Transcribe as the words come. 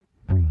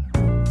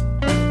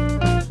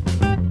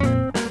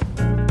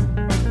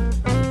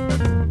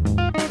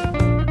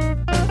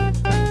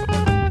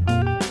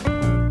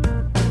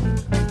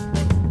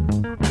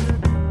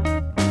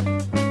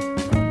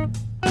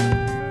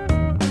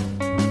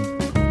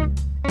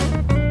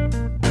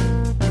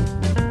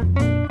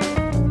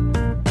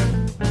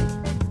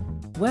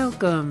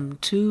welcome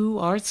to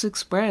Arts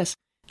Express.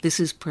 This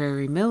is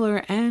Prairie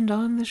Miller, and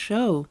on the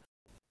show.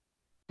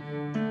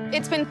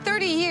 It's been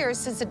 30 years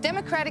since the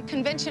Democratic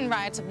Convention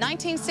riots of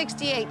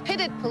 1968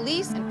 pitted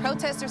police and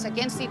protesters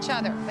against each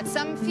other. But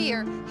some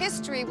fear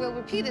history will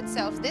repeat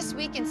itself this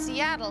week in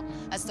Seattle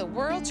as the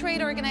World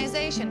Trade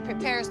Organization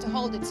prepares to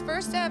hold its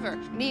first ever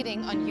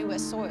meeting on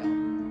U.S.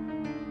 soil.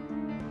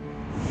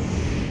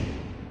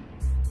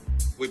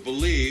 We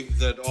believe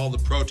that all the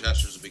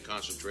protesters will be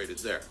concentrated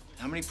there.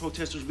 How many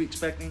protesters are we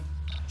expecting?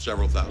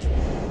 Several thousand.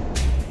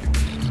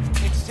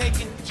 It's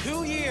taken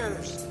 2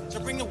 years to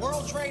bring the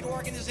World Trade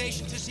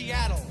Organization to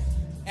Seattle,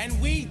 and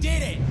we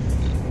did it.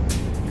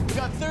 We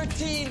got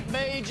 13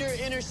 major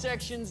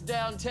intersections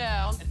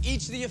downtown, and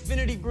each of the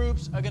affinity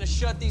groups are gonna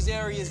shut these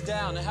areas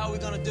down. Now, how are we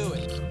gonna do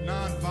it?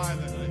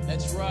 Non-violently.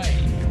 That's right.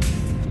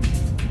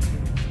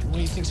 What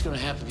do you think's gonna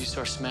happen if you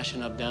start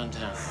smashing up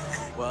downtown?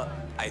 Well,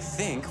 I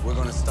think we're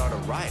gonna start a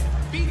riot.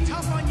 Be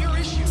tough on your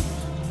issues,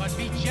 but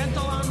be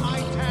gentle on my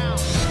town.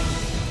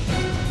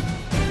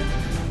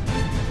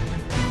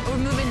 We're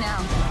moving now.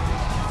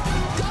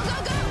 Go, go,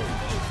 go!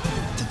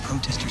 The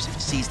protesters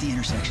have seized the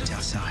intersections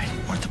outside.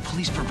 Weren't the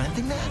police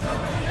preventing that?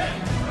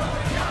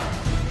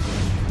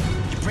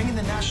 You're bringing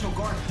the National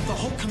Guard, the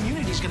whole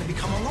community's gonna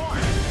become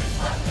alarmed.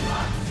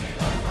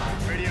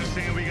 Radio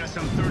saying we got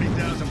some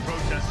 30,000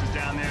 protesters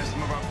down there.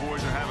 Some of our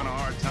boys are having a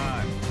hard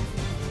time.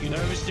 You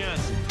nervous,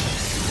 Johnson?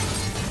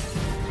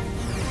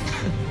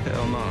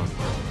 Hell no.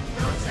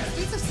 The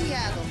streets of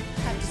Seattle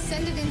have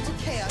descended into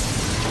chaos.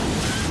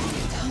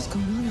 What the hell's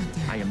going on out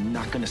there? I am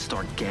not gonna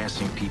start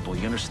gassing people,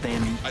 you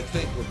understand me? I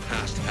think we're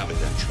past having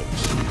that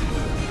choice.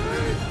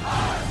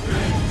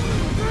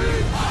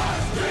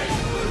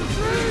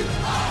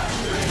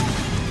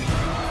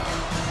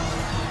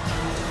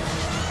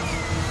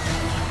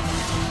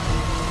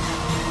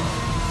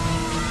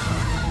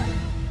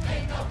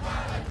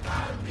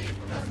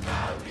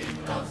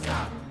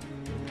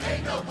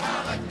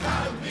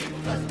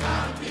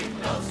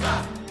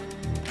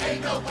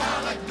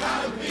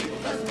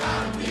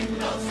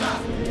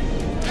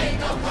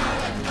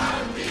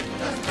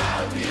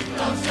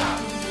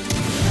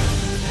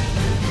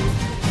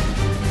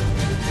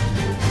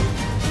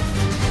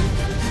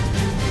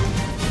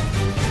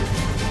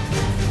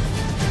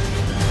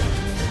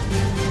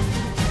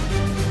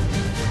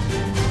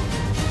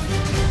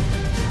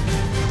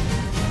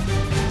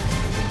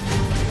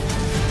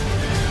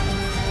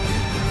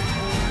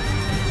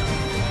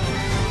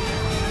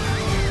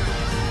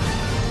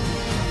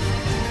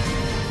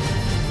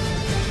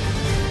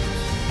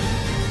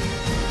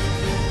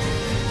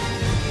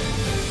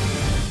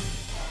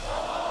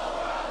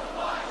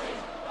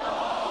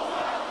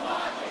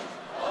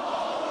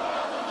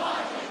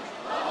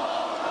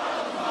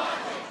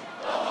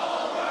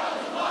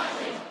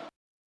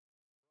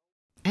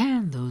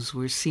 Those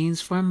were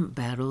scenes from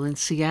Battle in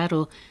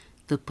Seattle,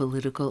 the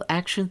political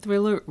action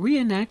thriller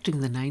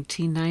reenacting the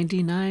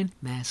 1999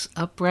 mass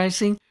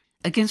uprising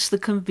against the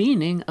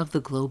convening of the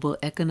Global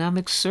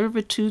Economic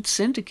Servitude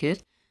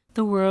Syndicate,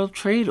 the World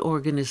Trade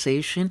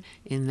Organization,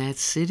 in that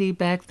city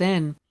back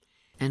then,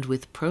 and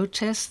with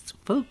protests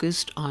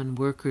focused on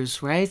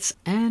workers' rights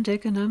and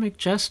economic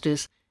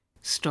justice,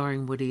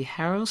 starring Woody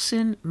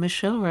Harrelson,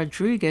 Michelle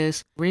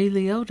Rodriguez, Ray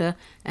Liotta,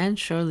 and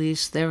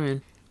Charlize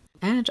Theron.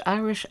 And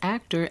Irish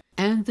actor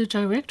and the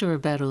director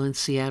of Battle in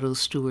Seattle,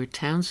 Stuart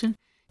Townsend,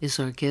 is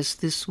our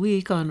guest this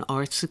week on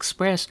Arts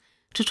Express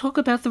to talk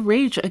about the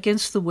rage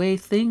against the way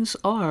things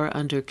are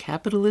under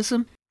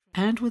capitalism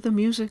and with a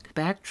music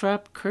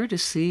backdrop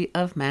courtesy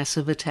of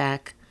Massive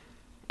Attack.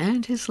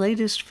 And his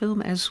latest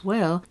film as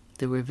well,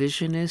 the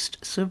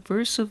revisionist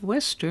subversive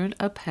western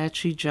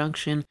Apache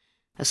Junction,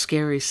 a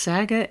scary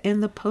saga in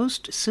the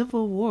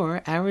post-Civil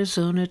War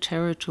Arizona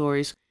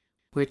territories,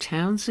 where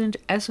Townsend,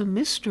 as a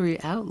mystery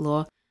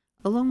outlaw,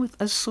 along with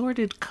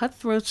assorted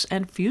cutthroats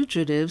and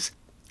fugitives,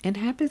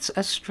 inhabits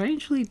a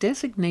strangely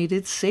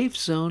designated safe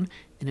zone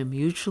in a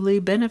mutually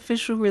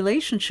beneficial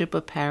relationship,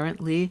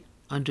 apparently,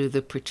 under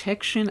the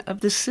protection of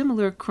the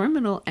similar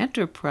criminal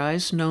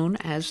enterprise known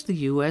as the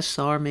U.S.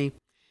 Army.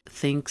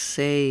 Think,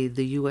 say,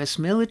 the U.S.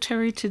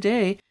 military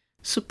today,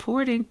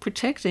 supporting,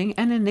 protecting,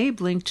 and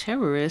enabling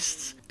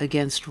terrorists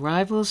against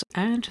rivals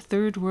and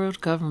third-world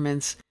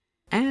governments.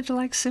 And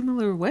like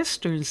similar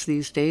westerns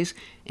these days,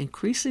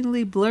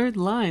 increasingly blurred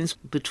lines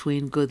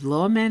between good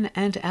lawmen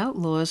and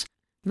outlaws,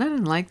 not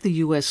unlike the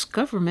U.S.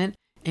 government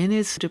in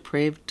its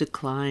depraved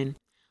decline.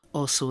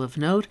 Also of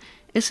note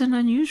is an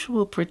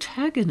unusual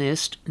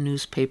protagonist,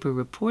 newspaper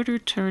reporter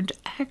turned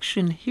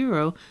action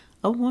hero,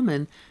 a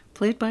woman,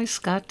 played by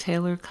Scott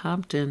Taylor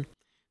Compton.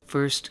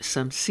 First,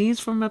 some scenes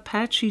from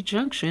Apache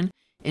Junction,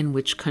 in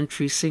which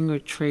country singer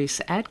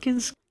Trace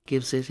Adkins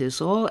gives it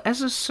his all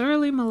as a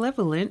surly,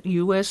 malevolent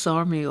U.S.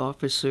 Army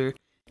officer,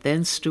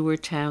 then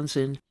Stuart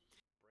Townsend.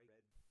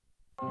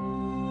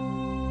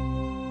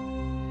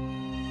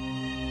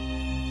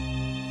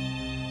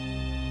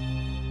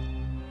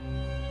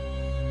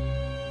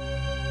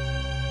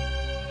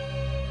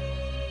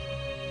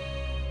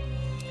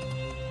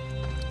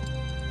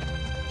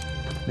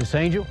 Miss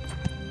Angel?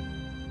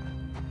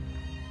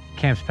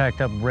 camp's packed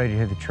up and ready to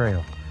hit the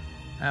trail.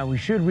 We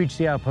should reach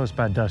the outpost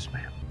by dusk,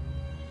 ma'am.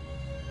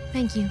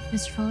 Thank you,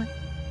 Mr. Follett.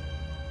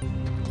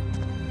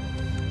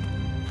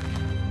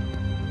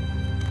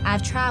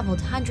 I've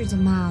traveled hundreds of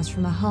miles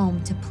from a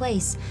home to a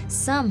place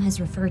some has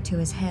referred to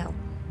as hell.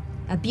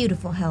 A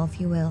beautiful hell, if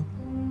you will.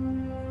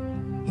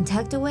 And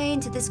tucked away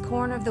into this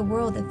corner of the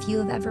world that few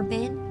have ever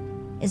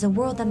been is a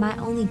world that might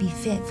only be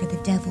fit for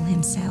the devil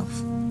himself.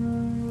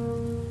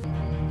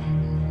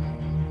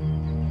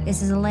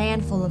 This is a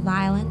land full of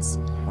violence,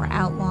 where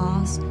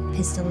outlaws,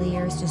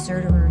 pistoliers,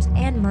 deserters,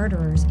 and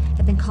murderers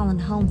have been calling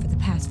home for the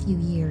past few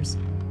years.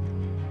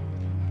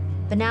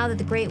 But now that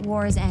the Great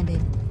War has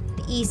ended,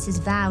 the East has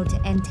vowed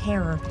to end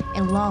terror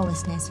and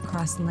lawlessness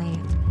across the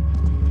land.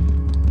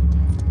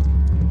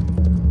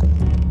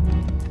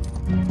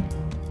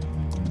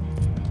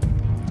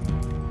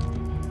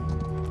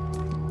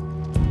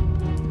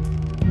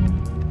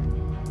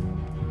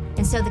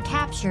 And so the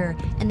capture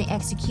and the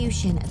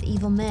execution of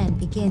evil men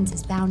begins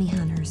as bounty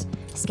hunters,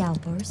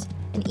 scalpers,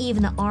 and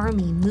even the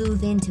army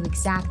move in to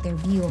exact their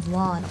view of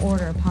law and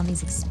order upon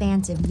these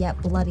expansive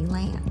yet bloody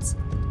lands.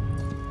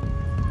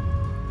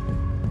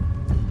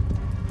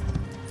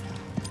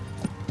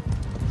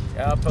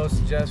 The outpost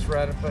is just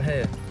right up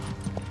ahead.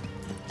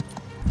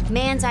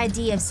 Man's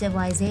idea of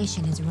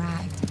civilization has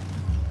arrived.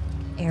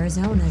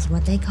 Arizona is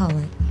what they call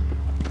it.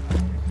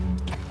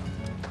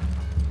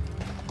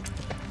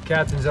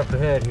 Captain's up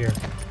ahead here.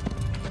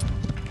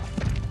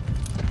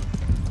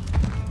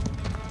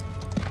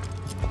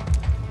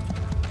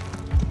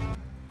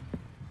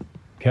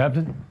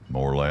 Captain?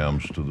 More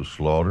lambs to the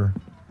slaughter?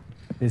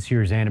 This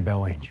here is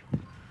Annabelle Angel.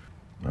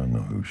 I know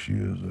who she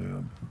is,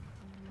 Eb.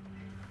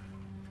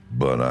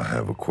 But I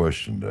have a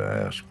question to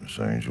ask, Miss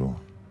Angel.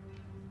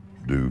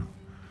 Do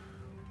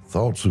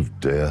thoughts of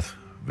death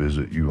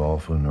visit you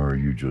often, or are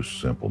you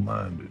just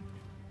simple-minded?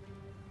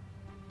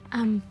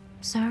 I'm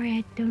sorry,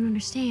 I don't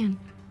understand.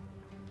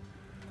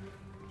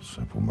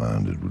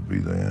 Simple-minded would be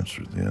the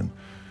answer then.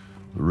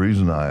 The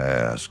reason I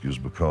ask is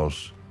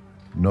because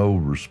no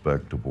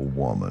respectable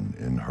woman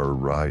in her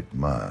right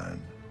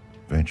mind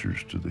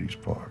ventures to these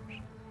parts.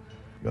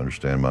 You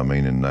understand my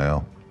meaning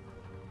now?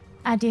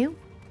 I do.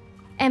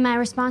 And my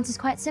response is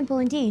quite simple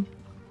indeed.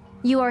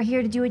 You are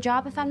here to do a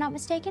job, if I'm not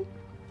mistaken?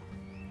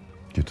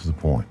 Get to the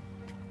point.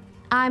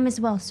 I'm as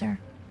well, sir.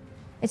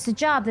 It's the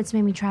job that's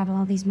made me travel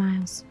all these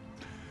miles.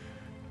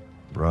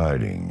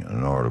 Writing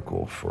an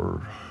article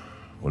for,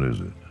 what is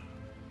it?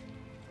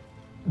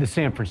 The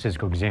San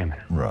Francisco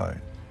Examiner. Right.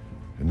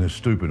 And this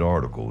stupid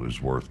article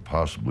is worth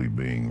possibly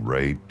being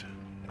raped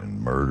and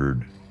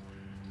murdered,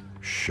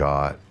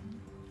 shot,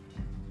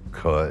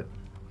 cut,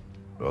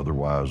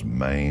 otherwise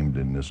maimed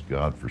in this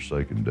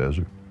godforsaken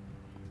desert?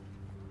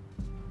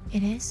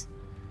 It is?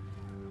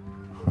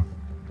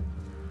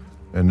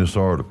 And this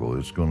article,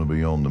 it's going to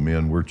be on the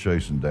men we're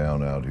chasing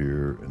down out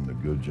here and the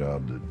good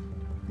job that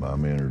my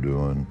men are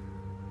doing?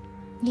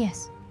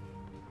 Yes.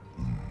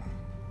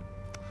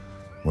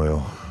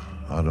 Well,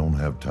 I don't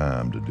have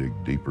time to dig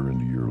deeper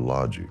into your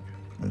logic,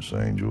 Miss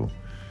Angel.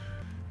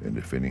 And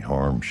if any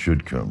harm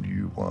should come to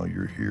you while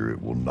you're here, it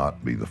will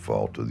not be the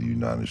fault of the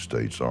United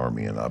States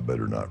Army, and I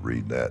better not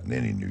read that in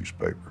any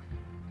newspaper.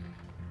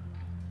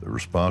 The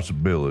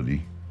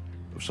responsibility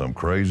of some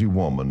crazy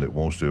woman that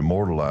wants to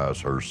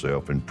immortalize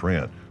herself in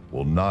print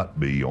will not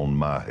be on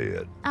my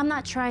head. I'm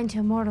not trying to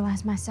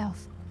immortalize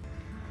myself.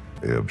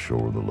 Eb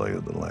Shore, the lay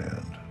of the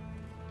land.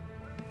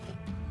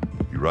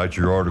 You write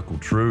your article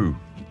true,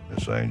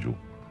 Miss Angel.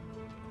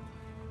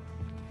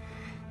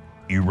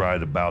 You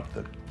write about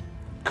the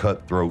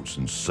cutthroats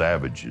and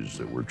savages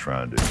that we're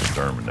trying to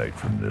exterminate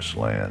from this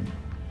land.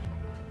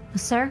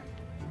 Sir,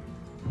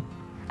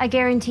 I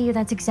guarantee you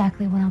that's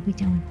exactly what I'll be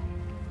doing.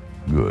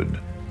 Good.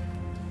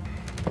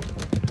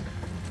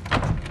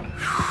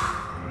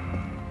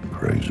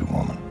 Crazy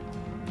woman.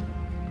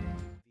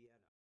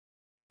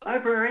 Hi,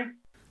 Prairie.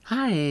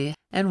 Hi,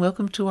 and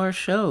welcome to our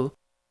show.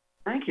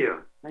 Thank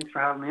you. Thanks for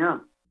having me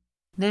on.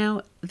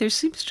 Now, there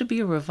seems to be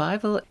a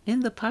revival in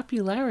the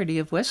popularity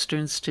of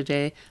Westerns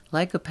today,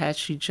 like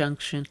Apache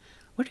Junction.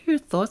 What are your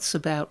thoughts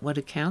about what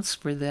accounts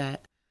for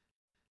that?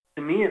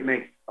 To me, it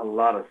makes a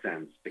lot of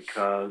sense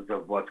because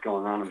of what's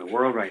going on in the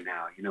world right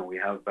now. You know, we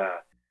have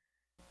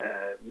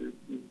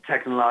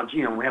technology,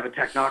 you know, we have a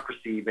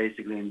technocracy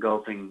basically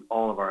engulfing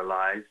all of our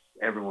lives,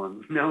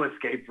 everyone, no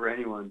escape for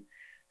anyone.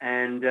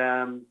 And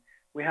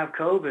we have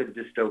COVID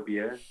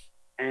dystopia.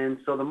 And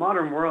so the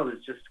modern world is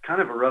just kind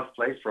of a rough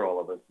place for all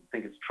of us. I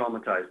think it's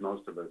traumatized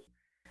most of us.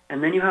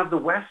 And then you have the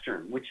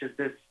Western, which is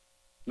this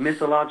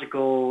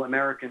mythological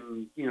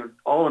American, you know,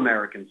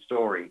 all-American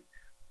story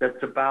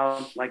that's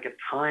about like a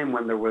time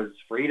when there was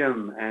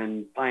freedom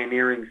and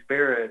pioneering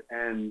spirit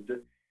and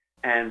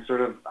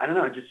sort of, I don't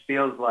know, it just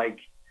feels like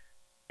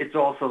it's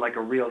also like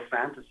a real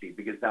fantasy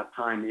because that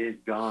time is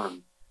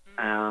gone.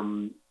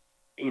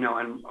 You know,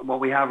 and what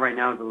we have right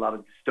now is a lot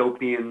of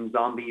dystopian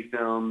zombie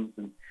films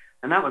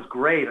and that was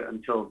great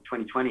until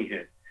 2020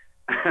 hit.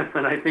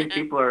 And I think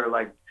people are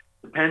like,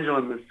 the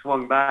pendulum has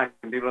swung back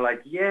and people are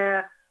like,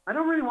 yeah, I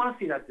don't really want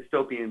to see that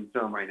dystopian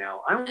film right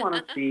now. I want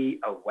to see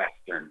a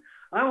Western.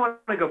 I want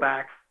to go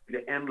back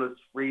to endless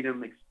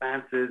freedom,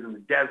 expanses, and the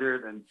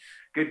desert, and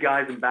good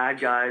guys and bad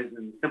guys,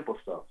 and simple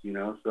stuff, you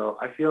know? So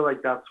I feel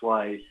like that's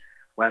why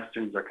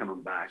Westerns are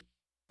coming back.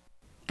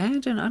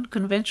 And an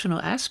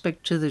unconventional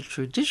aspect to the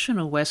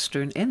traditional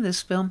Western in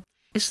this film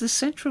is the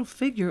central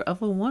figure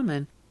of a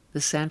woman.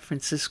 The San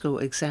Francisco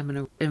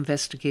Examiner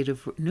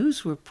investigative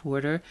news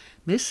reporter,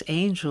 Miss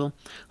Angel,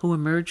 who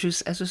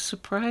emerges as a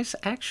surprise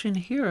action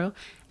hero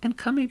and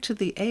coming to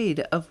the aid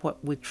of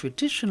what would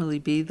traditionally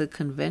be the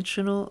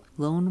conventional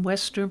lone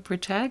Western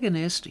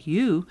protagonist,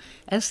 you,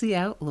 as the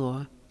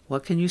outlaw.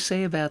 What can you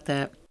say about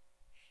that?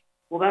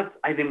 Well, that's,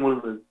 I think, one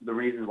of the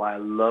reasons why I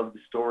love the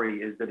story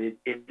is that it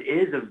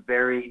is a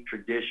very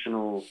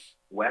traditional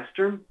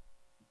Western,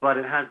 but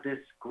it has this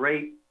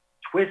great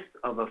twist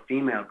of a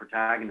female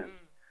protagonist,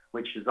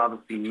 which is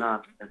obviously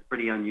not, that's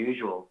pretty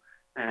unusual.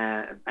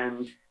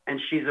 And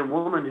she's a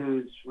woman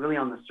who's really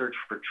on the search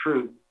for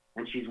truth,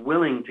 and she's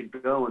willing to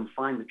go and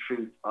find the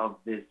truth of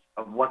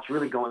what's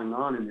really going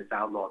on in this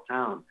outlaw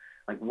town.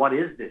 Like, what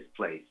is this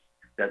place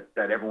that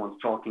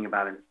everyone's talking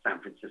about in San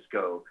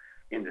Francisco,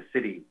 in the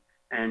city?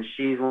 And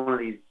she's one of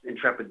these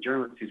intrepid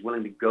journalists who's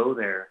willing to go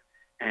there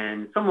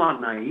and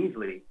somewhat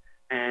naively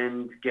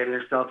and get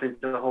herself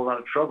into a whole lot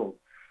of trouble.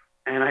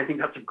 And I think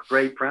that's a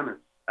great premise.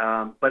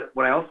 But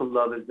what I also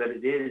love is that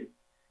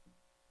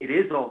it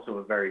is also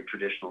a very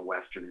traditional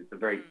Western. It's a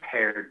very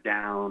pared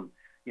down,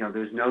 you know,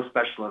 there's no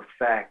special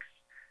effects.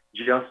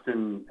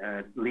 Justin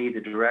Lee, the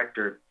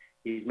director,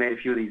 he's made a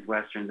few of these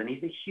Westerns, and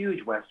he's a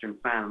huge Western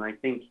fan. And I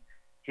think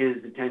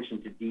his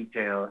attention to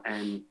detail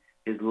and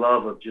his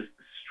love of just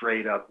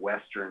straight up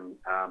Western,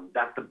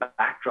 that's the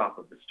backdrop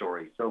of the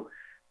story. So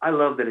I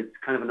love that it's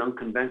kind of an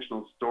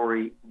unconventional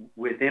story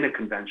within a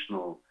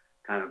conventional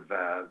kind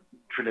of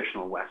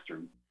traditional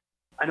Western.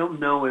 I don't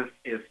know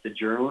if the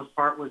journalist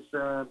part was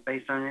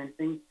based on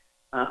anything.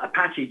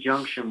 Apache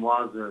Junction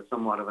was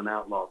somewhat of an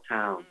outlaw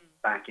town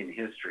back in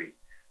history.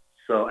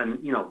 So, and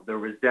you know, there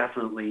was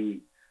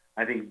definitely,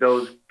 I think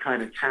those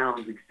kind of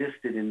towns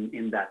existed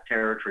in that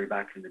territory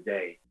back in the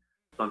day.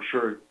 So I'm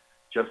sure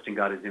Justin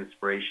got his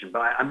inspiration,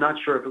 but I'm not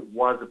sure if it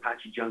was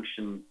Apache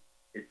Junction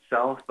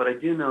itself, but I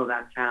do know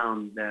that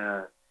town,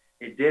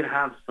 it did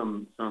have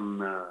some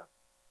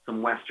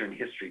Western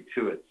history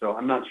to it. So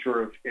I'm not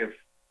sure if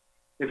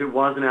it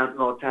was an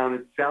outlaw town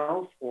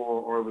itself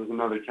or it was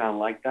another town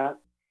like that.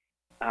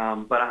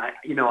 But I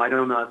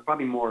don't know. It's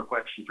probably more a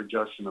question for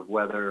Justin of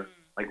whether,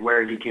 like,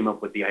 where he came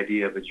up with the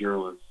idea of a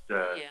journalist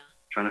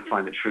trying to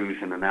find the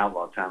truth in an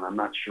outlaw town. I'm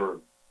not sure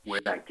where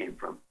that came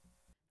from.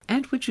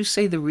 And would you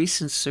say the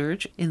recent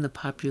surge in the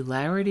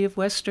popularity of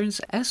Westerns,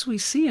 as we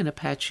see in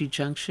Apache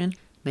Junction,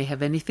 may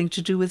have anything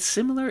to do with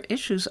similar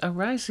issues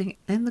arising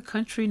in the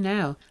country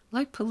now,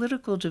 like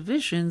political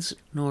divisions,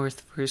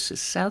 North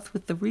versus South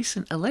with the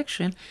recent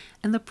election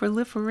and the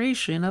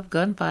proliferation of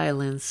gun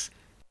violence?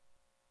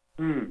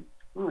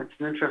 Well, it's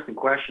an interesting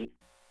question.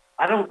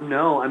 I don't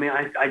know. I mean,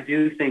 I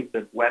do think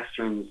that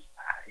Westerns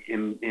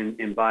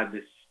imbibe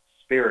this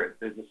spirit.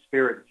 There's a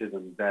spirit to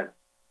them that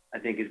I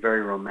think is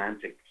very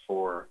romantic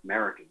for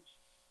Americans.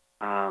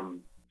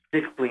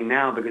 Particularly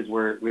now because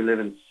we live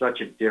in such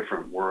a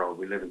different world.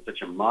 We live in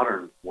such a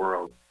modern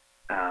world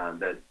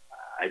that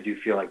I do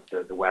feel like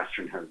the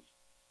Western has,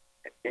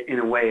 in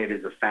a way, it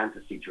is a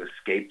fantasy to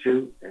escape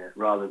to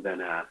rather than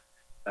a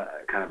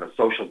kind of a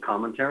social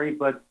commentary.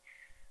 But,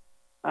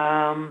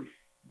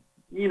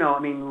 you know, I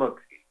mean, look,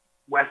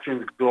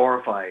 Westerns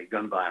glorify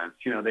gun violence.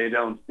 You know, they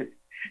don't,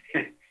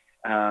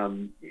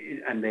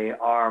 and they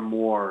are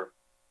more,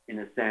 in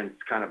a sense,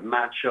 kind of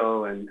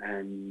macho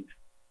and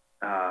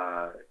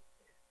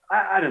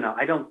I don't know.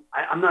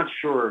 I'm not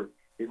sure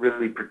it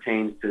really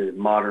pertains to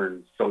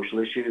modern social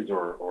issues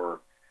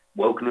or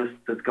wokeness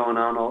that's going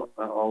on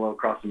all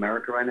across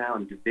America right now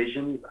and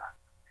divisions.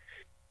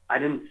 I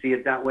didn't see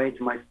it that way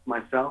to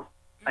myself.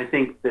 I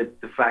think that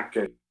the fact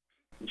that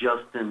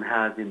Justin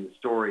has in the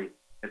story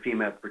a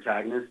female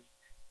protagonist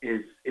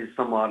is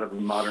somewhat of a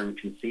modern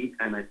conceit.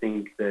 And I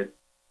think that,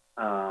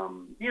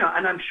 you know,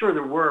 and I'm sure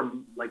there were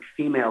like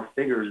female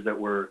figures that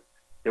were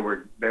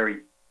very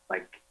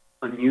like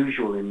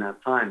unusual in that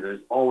time.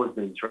 There's always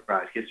been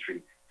throughout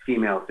history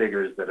female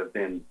figures that have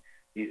been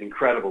these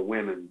incredible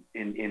women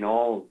in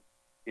all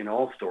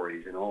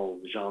stories, in all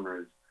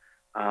genres.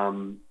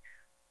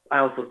 I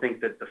also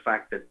think that the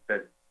fact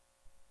that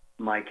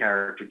my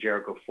character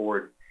Jericho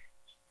Ford,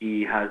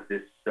 he has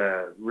this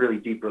really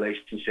deep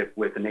relationship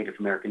with a Native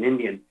American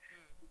Indian,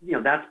 you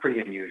know, that's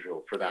pretty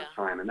unusual for that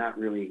time, and that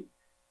really,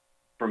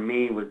 for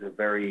me, was a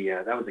very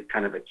that was a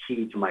kind of a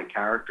key to my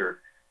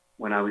character.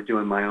 When I was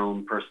doing my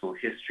own personal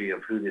history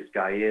of who this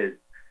guy is,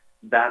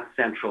 that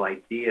central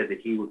idea that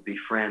he would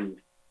befriend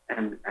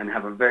and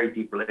have a very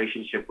deep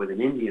relationship with an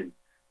Indian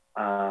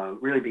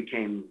really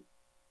became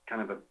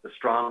kind of a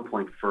strong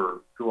point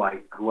for who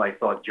I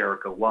thought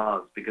Jericho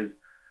was, because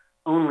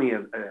only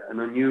an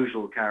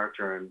unusual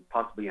character and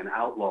possibly an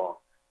outlaw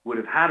would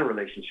have had a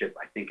relationship,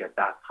 I think, at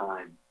that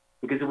time,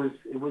 because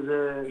it was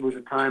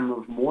a time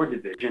of more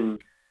division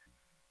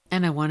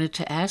And I wanted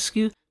to ask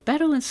you,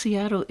 Battle in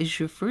Seattle is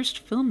your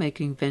first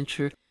filmmaking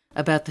venture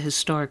about the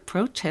historic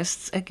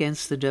protests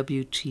against the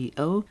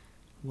WTO.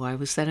 Why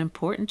was that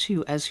important to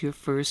you as your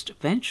first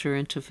venture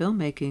into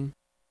filmmaking?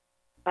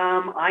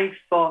 I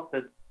thought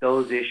that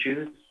those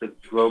issues, the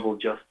global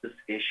justice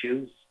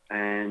issues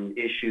and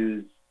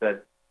issues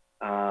that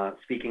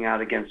speaking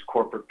out against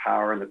corporate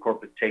power and the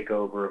corporate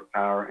takeover of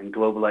power and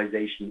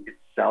globalization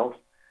itself,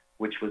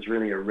 which was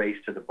really a race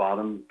to the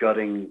bottom,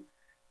 gutting,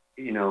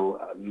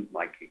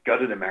 like it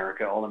gutted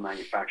America, all the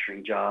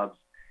manufacturing jobs.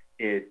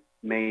 It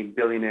made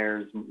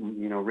billionaires,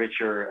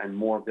 richer and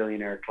more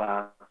billionaire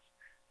class.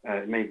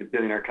 It made the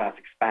billionaire class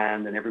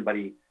expand and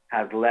everybody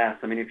has less.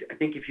 I mean, I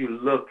think if you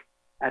look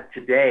at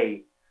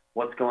today,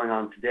 what's going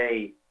on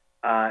today,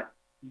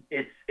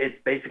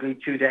 it's basically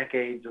 2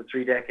 decades or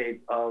 3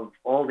 decades of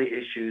all the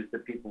issues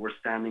that people were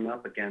standing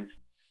up against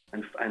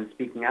and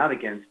speaking out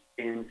against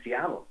in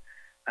Seattle.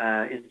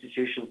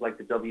 Institutions like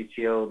the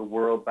WTO, the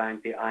World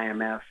Bank, the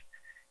IMF,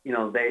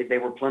 they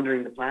were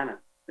plundering the planet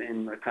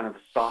in a kind of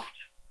soft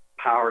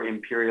power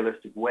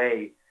imperialistic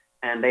way.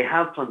 And they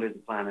have plundered the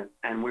planet,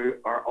 and we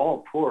are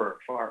all far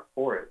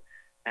for it.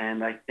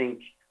 And I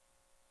think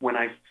when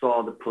I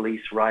saw the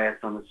police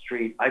riots on the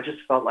street, I just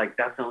felt like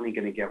that's only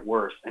going to get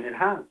worse, and it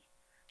has.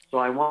 So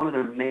I wanted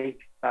to make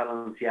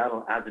Battle in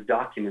Seattle as a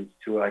document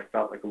to what I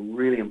felt like a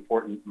really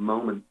important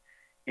moment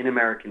in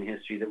American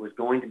history that was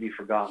going to be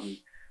forgotten,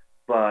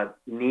 but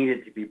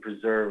needed to be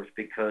preserved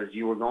because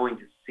you were going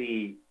to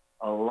see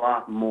a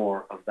lot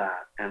more of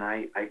that. And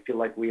I feel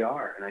like we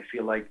are, and I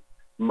feel like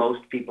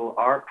most people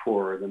are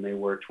poorer than they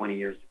were 20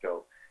 years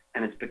ago.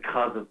 And it's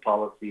because of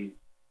policies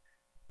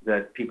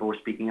that people were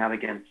speaking out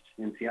against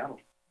in Seattle.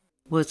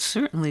 Well, it's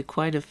certainly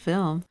quite a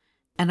film.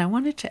 And I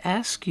wanted to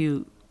ask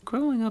you,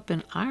 growing up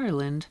in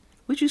Ireland,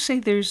 would you say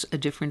there's a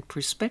different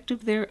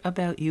perspective there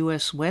about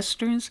U.S.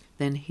 Westerns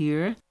than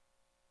here?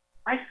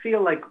 I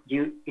feel like,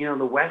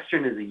 the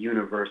Western is a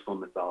universal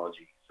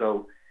mythology.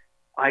 So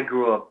I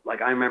grew up,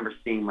 I remember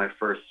seeing my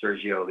first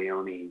Sergio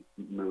Leone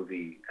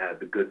movie,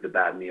 The Good, the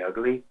Bad, and the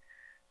Ugly.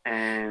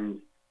 And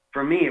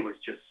for me, it was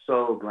just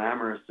so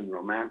glamorous and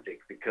romantic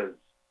because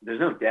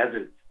there's no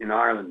deserts in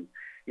Ireland.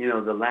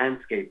 The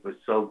landscape was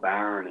so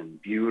barren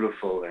and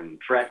beautiful and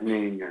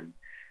threatening.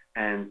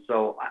 And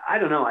so I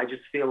don't know. I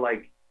just feel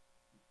like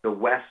the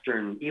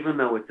Western, even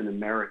though it's an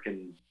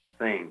American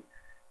thing,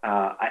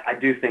 I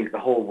do think the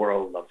whole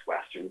world loves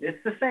Westerns.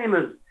 It's the same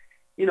as,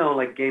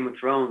 like Game of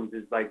Thrones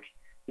is like,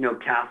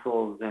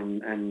 castles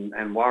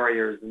and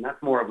warriors. And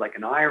that's more of like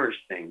an Irish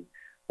thing.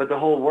 But the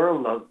whole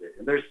world loves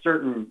it. There's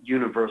certain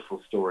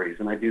universal stories,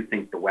 and I do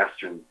think the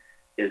Western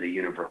is a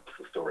universal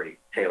story,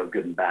 tale of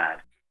good and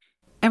bad.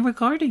 And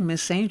regarding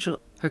Miss Angel,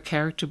 her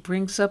character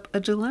brings up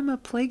a dilemma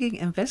plaguing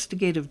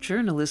investigative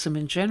journalism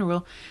in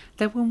general,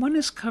 that when one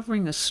is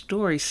covering a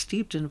story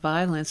steeped in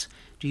violence,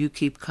 do you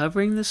keep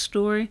covering the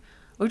story,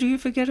 or do you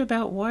forget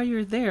about why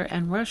you're there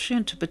and rush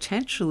in to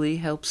potentially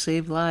help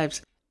save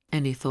lives?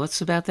 Any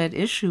thoughts about that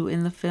issue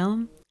in the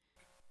film?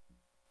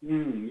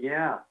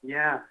 Yeah.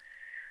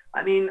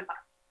 I mean,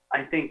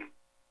 I think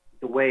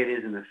the way it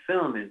is in the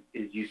film is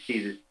you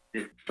see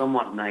this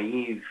somewhat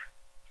naive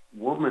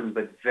woman,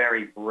 but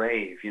very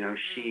brave.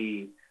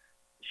 She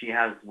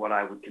has what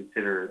I would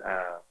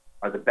consider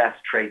are the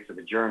best traits of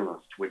a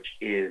journalist, which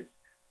is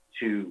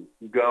to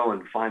go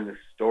and find the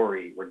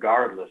story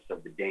regardless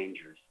of the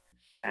dangers.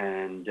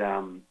 And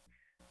I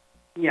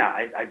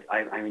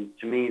mean,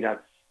 to me,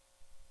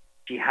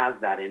 she has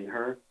that in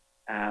her.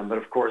 But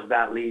of course,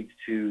 that leads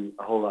to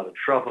a whole lot of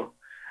trouble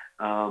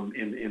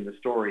in the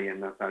story,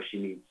 and that's how she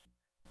meets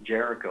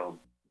Jericho.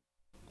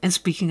 And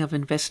speaking of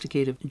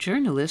investigative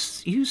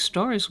journalists, you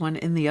star as one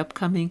in the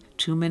upcoming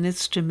 2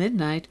 Minutes to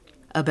Midnight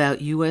about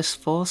U.S.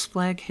 false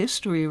flag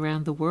history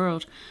around the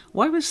world.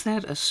 Why was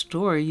that a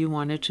story you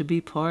wanted to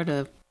be part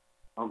of?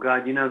 Oh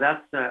God,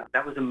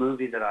 that was a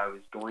movie that I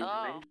was going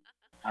to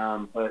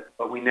make,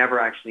 but we never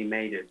actually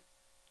made it.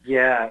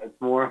 Yeah,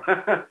 it's more.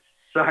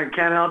 Sorry,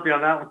 can't help you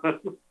on that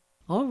one.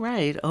 All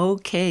right,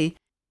 okay.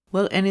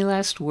 Well, any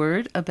last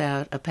word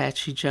about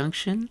Apache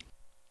Junction?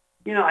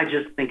 I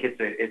just think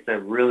it's a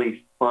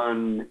really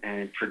fun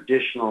and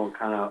traditional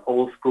kind of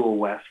old school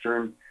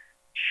Western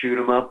shoot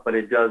 'em up, but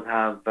it does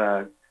have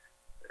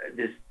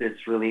this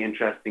really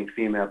interesting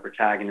female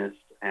protagonist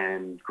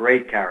and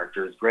great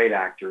characters, great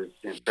actors,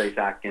 and Trace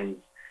Atkins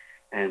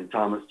and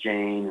Thomas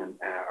Jane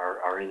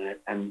are in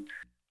it. And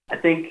I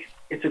think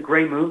it's a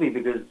great movie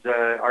because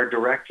our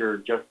director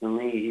Justin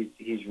Lee,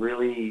 he's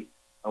really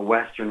a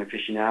Western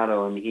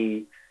aficionado, and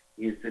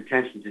his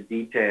attention to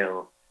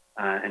detail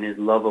and his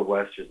love of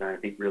Westerns, I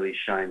think, really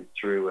shines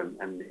through.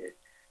 And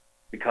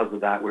because of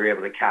that, we're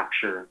able to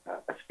capture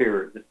a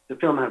spirit. The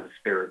film has a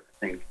spirit, I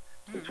think.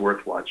 It's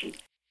worth watching.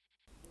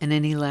 And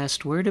any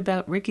last word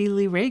about Ricky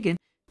Lee Reagan?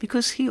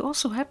 Because he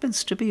also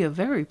happens to be a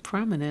very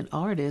prominent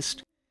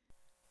artist.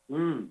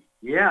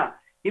 Yeah,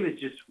 he was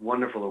just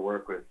wonderful to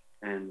work with.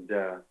 And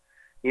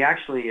he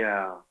actually...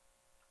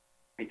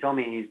 he told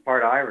me he's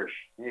part Irish.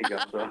 There you go.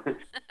 So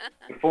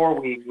before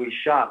we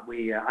shot,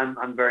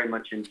 I'm very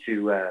much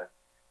into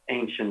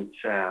ancient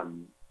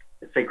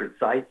sacred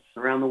sites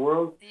around the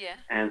world. Yeah.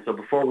 And so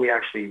before we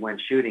actually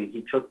went shooting,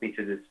 he took me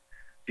to this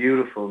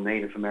beautiful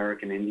Native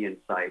American Indian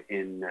site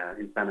in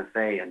Santa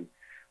Fe, and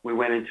we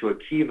went into a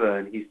kiva,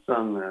 and he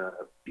sung a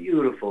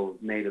beautiful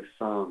native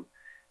song,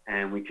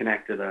 and we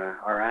connected.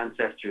 Our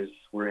ancestors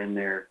were in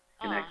there,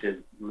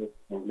 connected, lit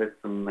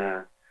some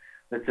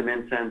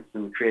incense,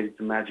 and created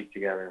some magic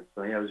together.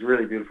 So yeah, it was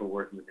really beautiful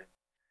working with him.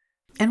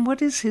 And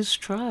what is his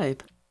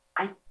tribe?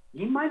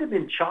 He might have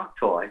been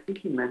Choctaw. I think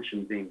he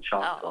mentioned being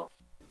Choctaw.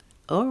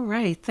 All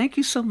right. Thank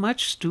you so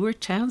much,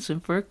 Stuart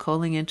Townsend, for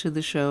calling into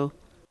the show.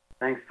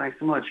 Thanks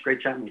so much.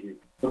 Great chatting with you.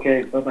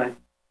 Okay, bye-bye.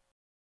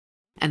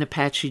 And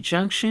Apache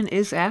Junction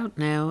is out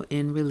now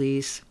in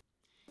release.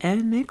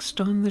 And next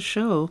on the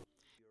show...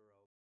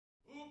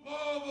 O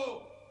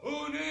povo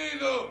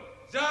unido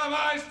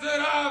jamais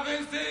será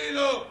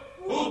vencido.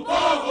 O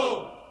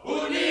povo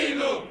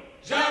unido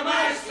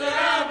jamais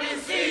será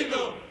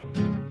vencido.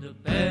 De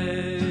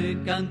pé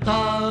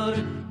cantar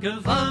que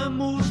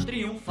vamos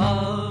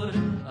triunfar.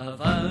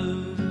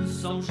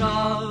 Avançam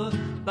já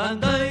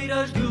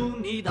bandeiras de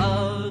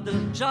unidade.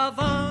 Já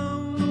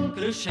vão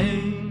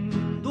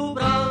crescendo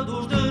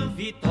brados de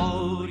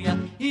vitória.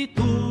 E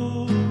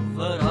tu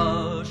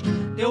verás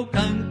teu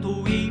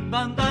canto e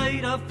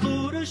bandeira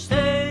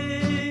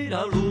florescer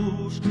à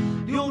luz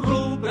de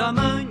rubro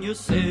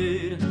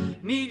amanhecer.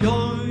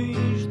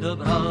 Milhões de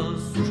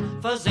braços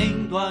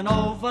fazendo a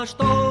nova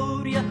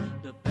história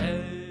de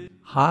pé.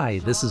 Hi,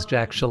 this is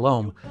Jack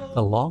Shalom.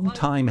 The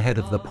longtime head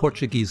of the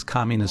Portuguese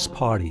Communist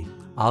Party,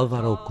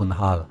 Álvaro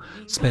Cunhal,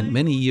 spent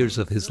many years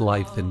of his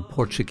life in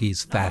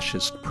Portuguese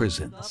fascist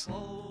prisons.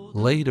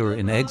 Later,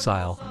 in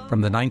exile,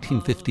 from the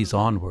 1950s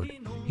onward,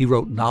 he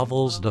wrote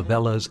novels,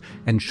 novellas,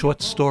 and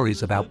short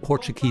stories about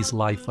Portuguese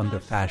life under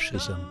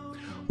fascism,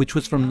 which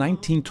was from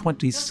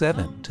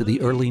 1927 to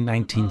the early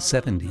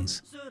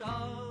 1970s.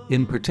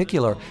 In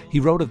particular,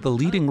 he wrote of the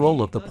leading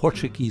role of the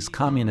Portuguese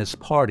Communist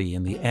Party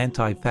in the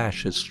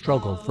anti-fascist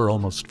struggle for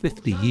almost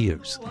 50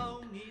 years.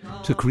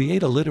 To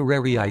create a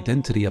literary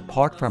identity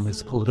apart from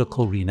his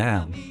political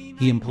renown,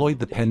 he employed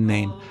the pen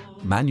name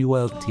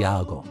Manuel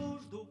Tiago.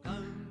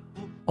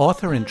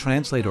 Author and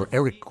translator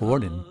Eric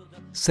Gordon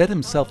set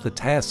himself the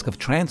task of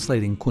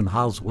translating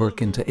Cunhal's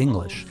work into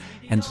English,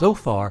 and so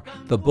far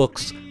the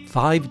books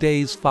 5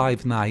 Days,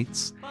 5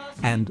 Nights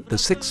and The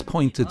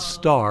Six-Pointed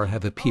Star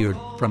have appeared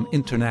from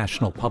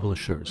international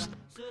publishers.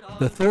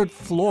 The Third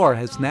Floor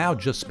has now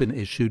just been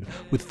issued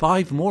with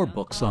 5 more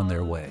books on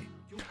their way.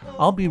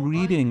 I'll be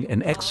reading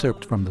an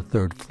excerpt from The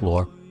Third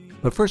Floor,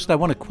 but first I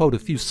want to quote a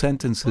few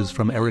sentences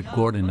from Eric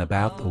Gordon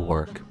about the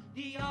work.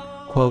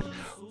 Quote,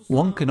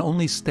 "One can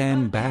only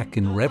stand back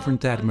in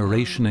reverent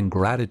admiration and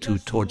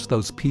gratitude towards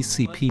those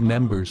PCP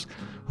members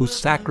who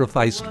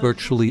sacrificed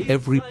virtually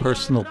every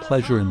personal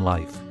pleasure in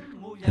life,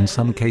 in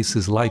some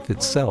cases life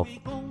itself,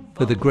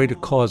 for the greater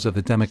cause of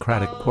a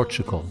democratic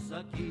Portugal.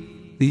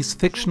 These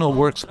fictional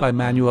works by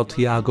Manuel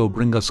Tiago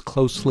bring us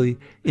closely,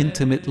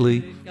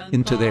 intimately,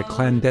 into their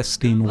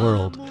clandestine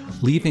world,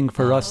 leaving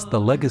for us the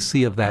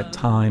legacy of that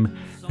time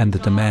and the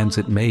demands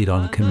it made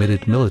on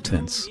committed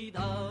militants.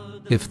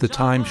 If the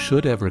time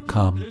should ever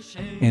come,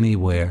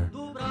 anywhere,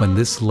 when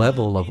this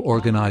level of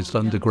organized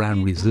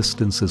underground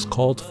resistance is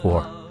called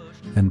for,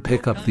 then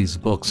pick up these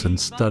books and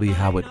study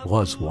how it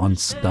was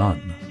once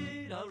done."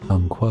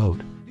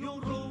 Unquote.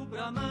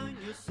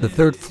 The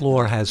Third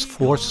Floor has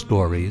 4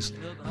 stories.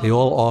 They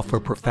all offer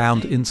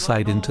profound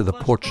insight into the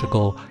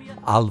Portugal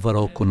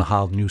Álvaro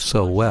Cunhal knew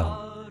so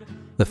well.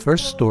 The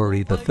first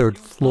story, The Third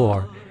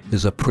Floor,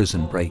 is a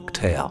prison break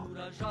tale.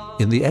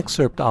 In the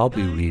excerpt I'll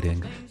be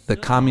reading, the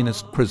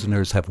communist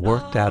prisoners have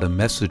worked out a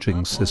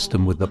messaging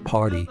system with the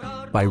party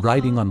by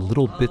writing on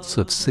little bits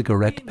of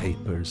cigarette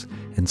papers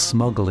and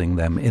smuggling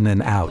them in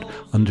and out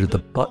under the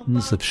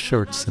buttons of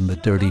shirts in the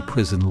dirty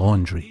prison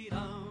laundry.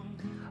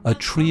 A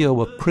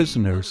trio of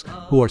prisoners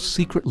who are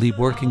secretly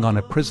working on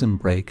a prison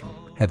break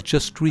have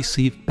just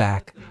received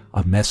back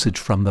a message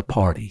from the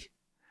party.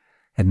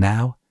 And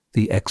now,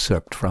 the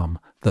excerpt from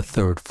The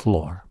Third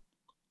Floor.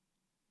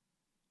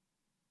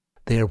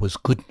 There was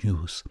good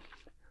news.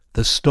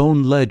 The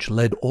stone ledge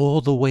led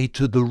all the way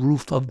to the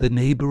roof of the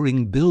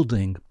neighboring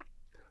building.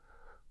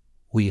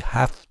 "We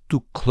have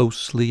to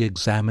closely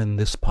examine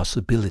this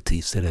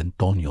possibility," said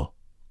Antonio.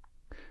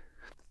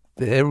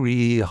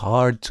 "Very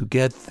hard to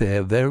get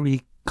there,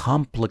 very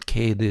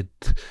complicated,"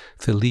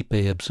 Felipe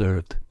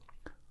observed.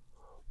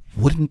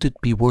 "Wouldn't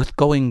it be worth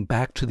going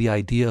back to the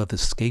idea of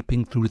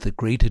escaping through the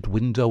grated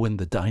window in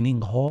the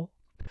dining hall?"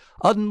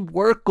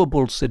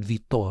 "Unworkable," said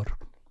Vitor.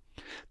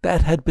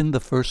 That had been the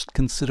first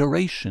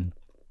consideration.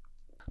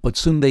 But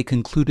soon they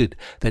concluded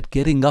that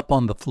getting up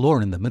on the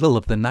floor in the middle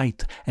of the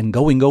night and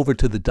going over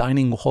to the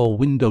dining hall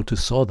window to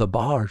saw the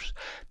bars,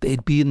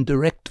 they'd be in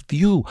direct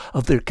view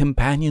of their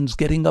companions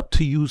getting up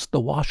to use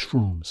the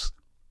washrooms.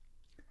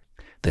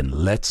 "Then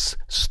let's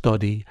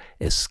study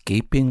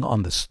escaping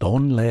on the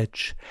stone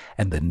ledge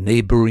and the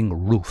neighboring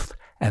roof,"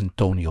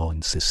 Antonio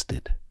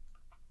insisted.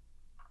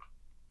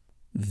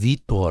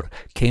 Vitor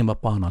came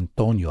upon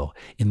Antonio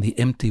in the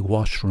empty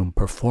washroom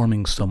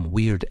performing some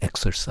weird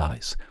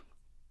exercise.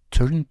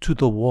 Turned to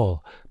the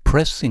wall,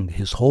 pressing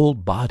his whole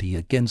body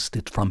against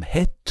it from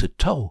head to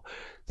toe,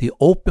 the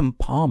open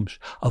palms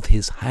of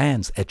his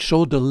hands at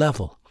shoulder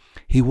level.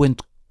 He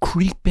went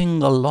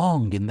creeping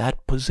along in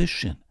that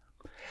position.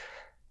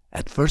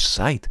 At first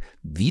sight,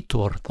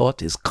 Vitor thought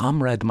his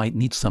comrade might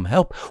need some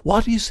help.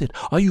 "What is it?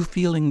 Are you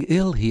feeling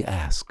ill?" he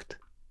asked.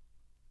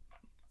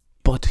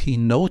 But he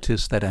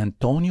noticed that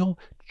Antonio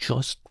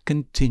just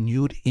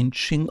continued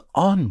inching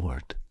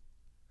onward.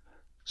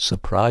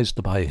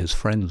 Surprised by his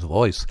friend's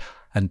voice,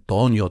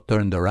 Antonio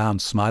turned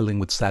around, smiling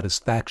with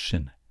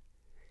satisfaction.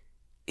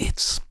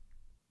 "It's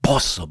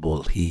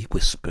possible," he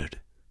whispered.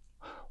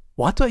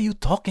 "What are you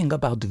talking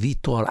about?"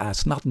 Vitor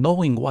asked, not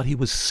knowing what he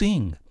was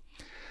seeing.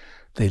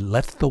 They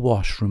left the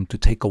washroom to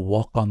take a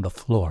walk on the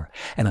floor,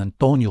 and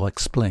Antonio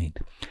explained.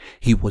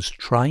 He was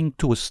trying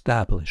to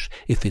establish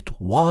if it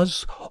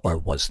was or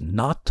was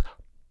not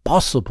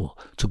possible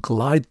to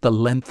glide the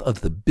length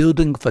of the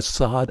building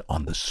facade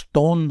on the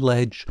stone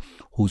ledge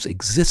whose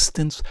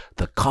existence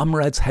the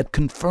comrades had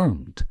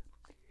confirmed.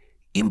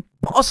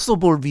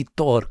 "Impossible,"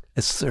 Vitor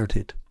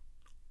asserted.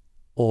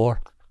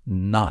 "Or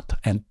not,"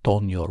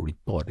 Antonio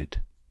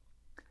retorted.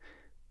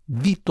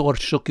 Vitor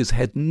shook his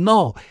head.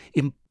 "No,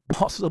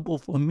 impossible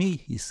for me,"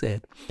 he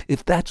said.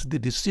 "If that's the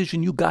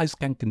decision, you guys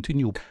can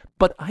continue.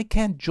 But I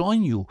can't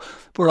join you.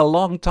 For a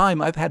long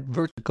time, I've had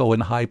vertigo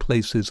in high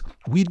places.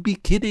 We'd be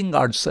kidding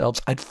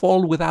ourselves. I'd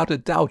fall without a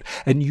doubt,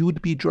 and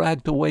you'd be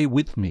dragged away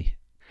with me."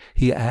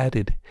 He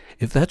added,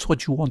 "If that's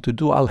what you want to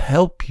do, I'll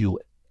help you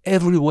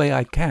every way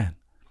I can.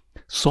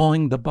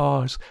 Sawing the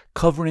bars,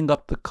 covering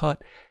up the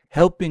cut,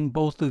 helping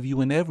both of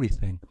you in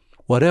everything.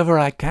 Whatever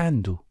I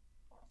can do."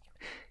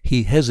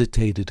 He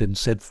hesitated and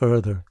said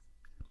further,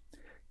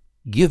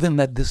 "Given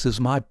that this is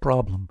my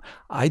problem,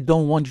 I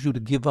don't want you to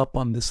give up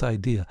on this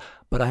idea,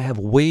 but I have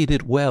weighed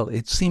it well.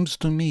 It seems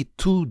to me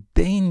too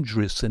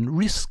dangerous and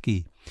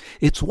risky.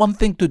 It's one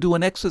thing to do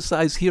an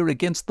exercise here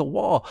against the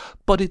wall,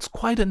 but it's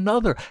quite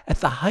another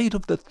at the height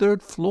of the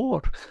 3rd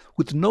floor,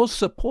 with no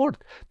support,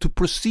 to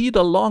proceed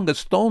along a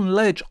stone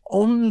ledge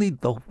only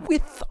the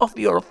width of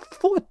your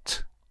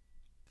foot."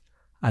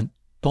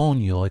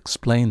 Antonio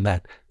explained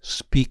that,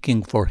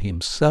 speaking for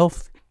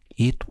himself,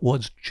 it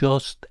was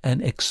just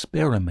an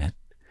experiment.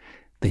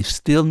 They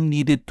still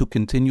needed to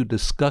continue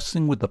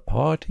discussing with the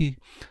party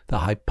the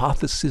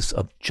hypothesis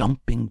of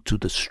jumping to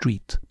the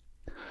street.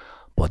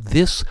 But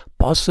this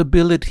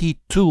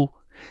possibility, too,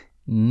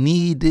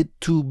 needed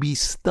to be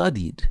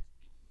studied.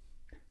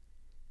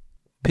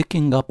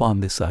 Picking up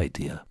on this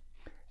idea,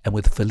 and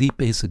with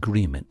Felipe's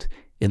agreement,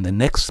 in the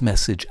next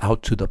message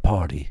out to the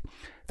party,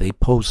 they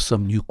posed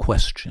some new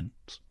questions.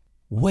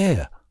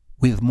 Where,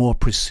 with more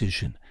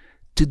precision,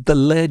 did the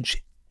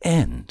ledge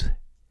end?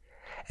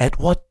 At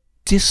what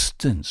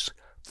distance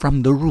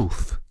from the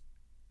roof?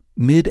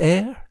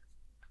 Mid-air?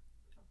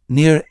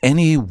 Near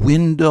any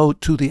window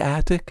to the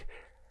attic?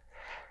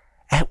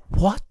 At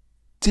what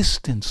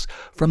distance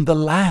from the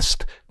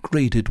last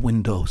grated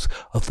windows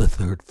of the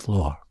 3rd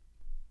floor?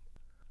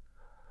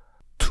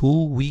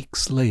 2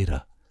 weeks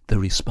later, the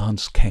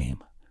response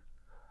came.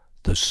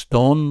 The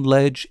stone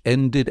ledge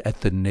ended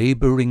at the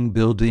neighboring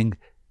building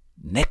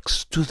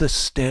next to the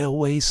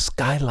stairway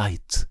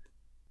skylight.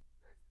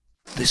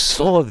 "The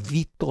saw,"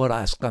 Vitor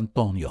asked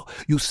Antonio.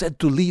 "You said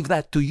to leave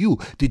that to you.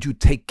 Did you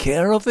take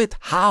care of it?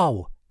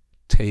 How?"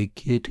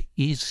 "Take it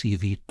easy,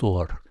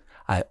 Vitor.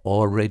 I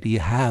already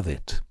have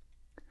it."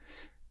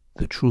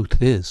 The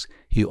truth is,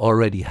 he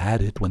already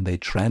had it when they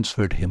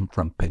transferred him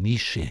from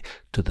Peniche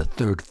to the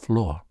 3rd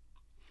floor.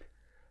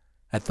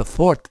 At the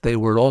fort, they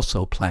were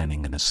also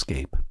planning an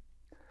escape.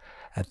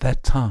 At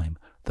that time,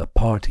 the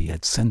party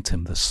had sent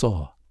him the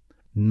saw,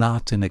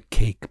 not in a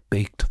cake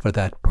baked for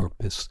that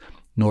purpose,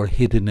 nor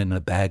hidden in a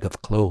bag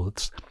of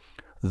clothes.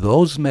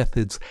 Those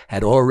methods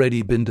had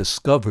already been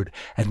discovered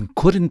and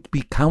couldn't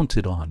be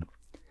counted on.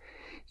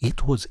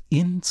 It was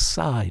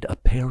inside a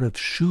pair of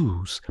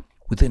shoes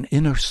with an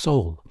inner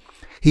sole.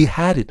 He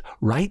had it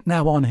right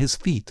now on his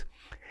feet.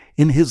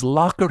 In his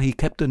locker he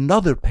kept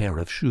another pair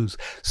of shoes,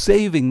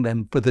 saving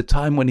them for the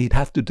time when he'd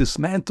have to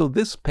dismantle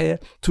this pair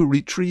to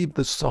retrieve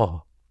the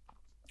saw.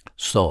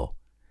 "So,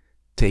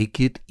 take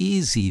it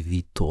easy,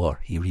 Vitor,"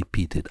 he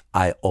repeated.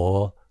 "I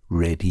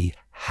already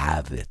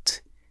have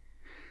it."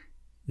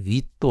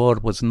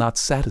 Vitor was not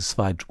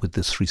satisfied with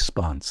this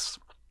response.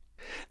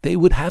 They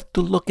would have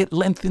to look at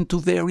length into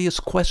various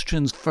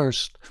questions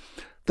first.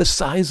 The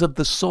size of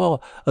the saw,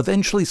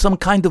 eventually some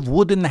kind of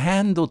wooden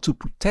handle to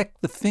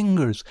protect the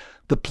fingers,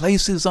 the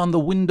places on the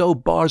window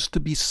bars to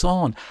be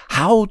sawn,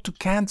 how to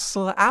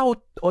cancel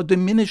out or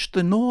diminish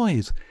the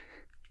noise.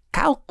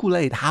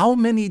 Calculate how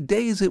many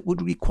days it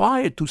would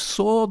require to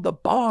saw the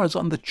bars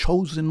on the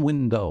chosen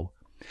window.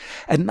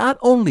 And not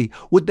only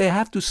would they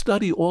have to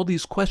study all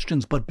these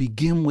questions, but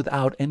begin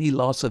without any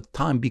loss of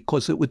time,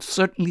 because it would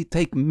certainly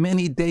take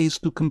many days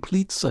to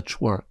complete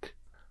such work.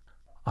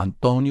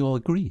 Antonio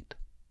agreed.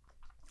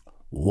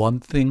 One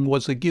thing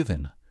was a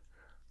given.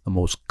 The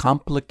most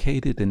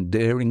complicated and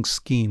daring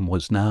scheme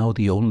was now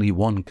the only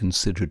one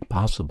considered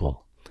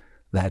possible.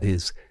 That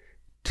is,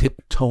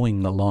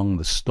 tiptoeing along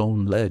the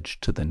stone ledge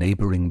to the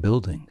neighboring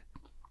building.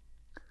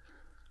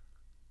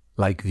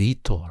 Like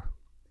Vitor,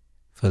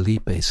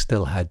 Felipe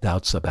still had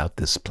doubts about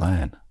this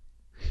plan.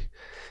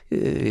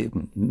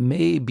 It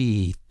may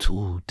be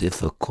too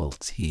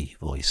difficult, he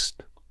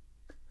voiced.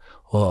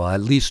 "Oh,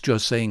 at least you're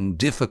saying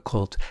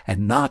difficult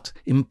and not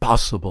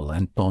impossible,"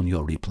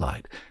 Antonio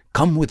replied.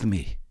 "Come with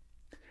me."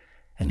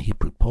 And he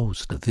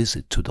proposed a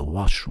visit to the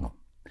washroom.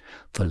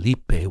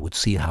 Felipe would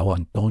see how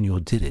Antonio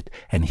did it,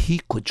 and he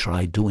could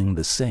try doing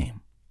the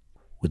same.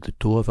 With the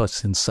two of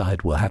us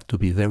inside, we'll have to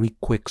be very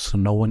quick so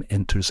no one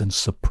enters and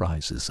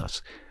surprises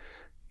us.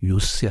 You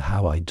see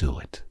how I do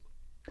it.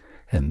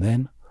 And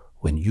then,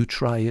 when you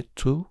try it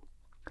too,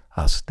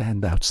 I'll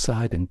stand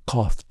outside and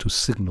cough to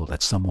signal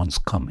that someone's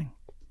coming.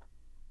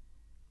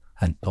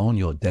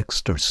 Antonio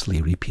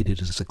dexterously repeated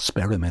his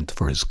experiment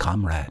for his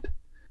comrade.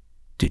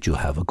 Did you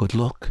have a good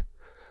look?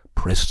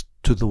 Pressed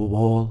to the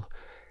wall,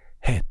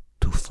 head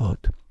to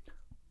foot,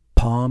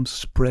 palms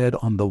spread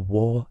on the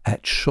wall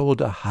at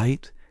shoulder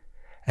height,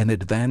 and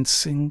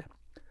advancing,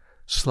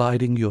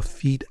 sliding your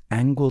feet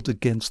angled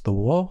against the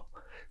wall,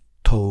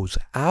 toes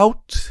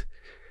out,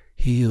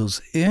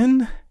 heels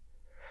in,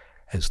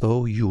 as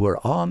though you were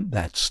on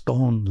that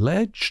stone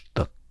ledge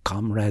the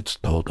comrades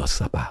told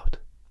us about.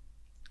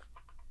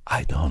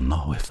 I don't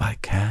know if I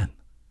can.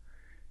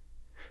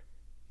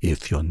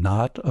 If you're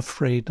not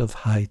afraid of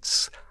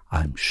heights,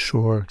 I'm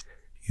sure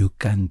you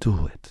can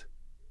do it.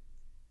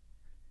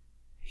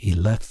 He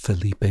left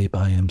Felipe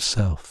by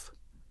himself.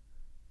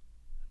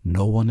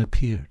 No one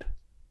appeared.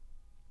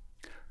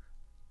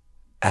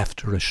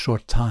 After a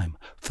short time,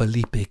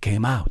 Felipe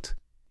came out.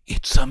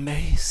 It's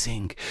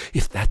amazing.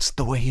 If that's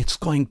the way it's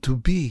going to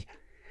be,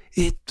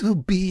 it'll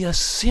be a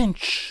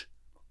cinch.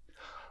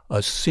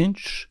 A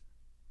cinch?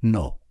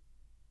 No.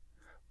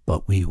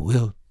 But we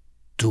will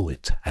do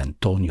it,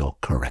 Antonio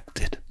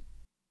corrected.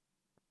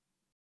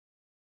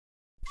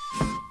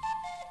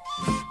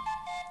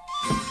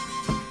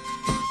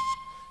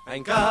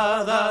 Em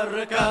cada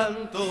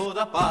recanto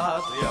da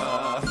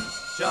pátria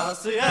já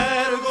se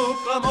ergue o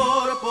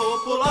clamor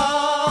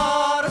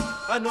popular,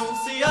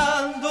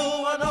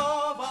 anunciando a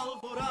nova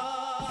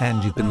alvorada.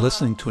 And you've been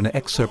listening to an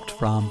excerpt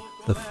from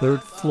The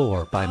Third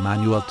Floor by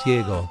Manuel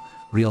Diego,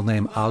 real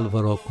name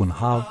Alvaro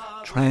Cunhal,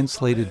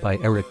 translated by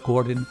Eric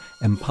Gordon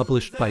and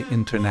published by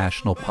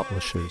International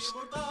Publishers.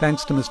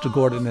 Thanks to Mr.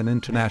 Gordon and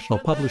International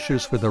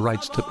Publishers for the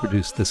rights to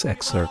produce this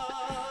excerpt.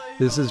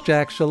 This is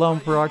Jack Shalom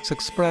for Arts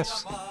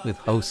Express with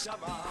host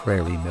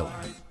Prairie Miller.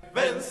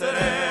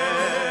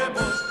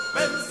 Venceremos,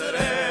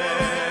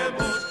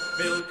 venceremos,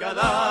 mil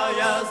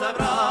cadallas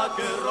habrá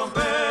que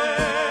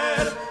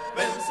romper.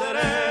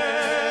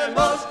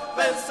 Venceremos,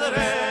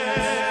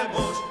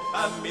 venceremos,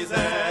 a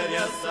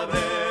miseria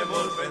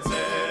sabremos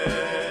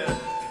vencer.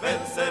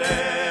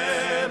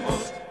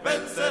 Venceremos,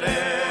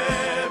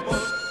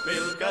 venceremos,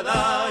 mil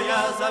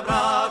cadallas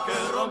habrá que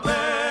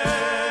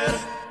romper.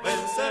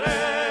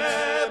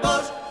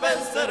 Venceremos,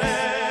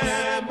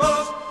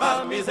 venceremos,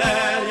 a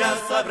miseria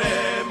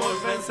sabremos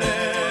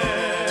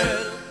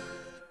vencer.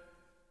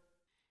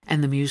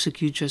 And the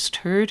music you just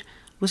heard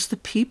was The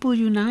People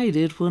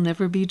United Will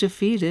Never Be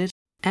Defeated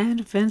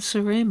and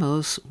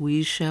Venceremos,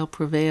 We Shall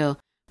Prevail,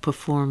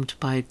 performed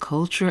by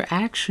Culture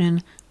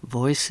Action,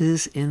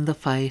 Voices in the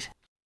Fight.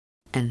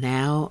 And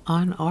now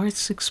on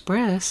Arts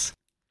Express.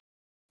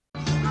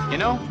 You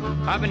know,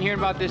 I've been hearing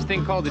about this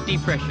thing called the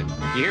Depression.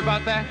 You hear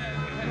about that?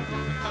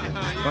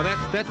 Well,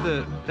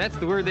 that's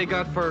the word they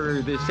got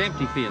for this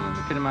empty feeling in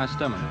the pit of my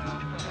stomach.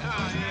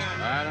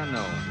 I don't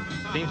know.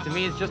 Seems to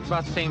me it's just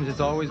about the same as it's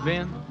always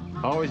been.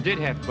 Always did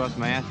have to bust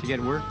my ass to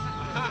get work.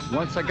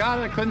 Once I got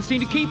it, I couldn't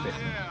seem to keep it.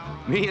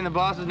 Me and the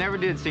bosses never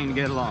did seem to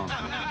get along.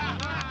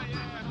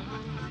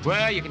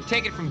 Well, you can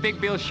take it from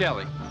Big Bill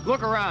Shelley.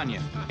 Look around you.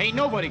 Ain't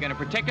nobody gonna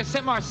protect us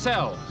except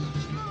ourselves.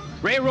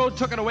 Railroad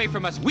took it away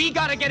from us. We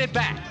gotta get it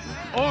back.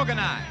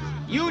 Organize.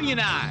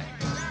 Unionize.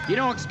 You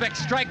don't expect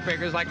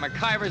strikebreakers like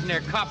McIvers and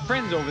their cop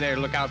friends over there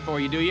to look out for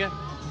you, do you?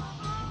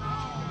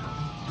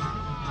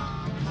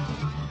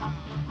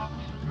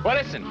 Well,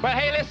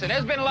 hey, listen,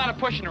 there's been a lot of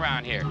pushing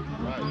around here.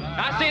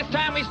 I say it's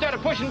time we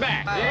started pushing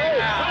back. Well,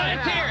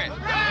 let's hear it.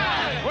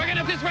 We're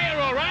gonna have this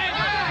railroad, right?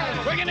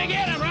 We're gonna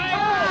get them,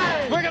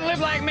 right? We're gonna live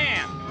like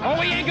men. Oh,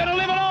 we ain't gonna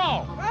live at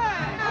all.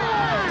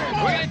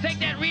 We're gonna take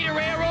that Reeder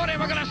Railroad and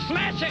we're gonna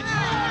smash it.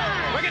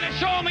 We're gonna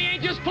show them we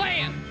ain't just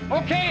playing.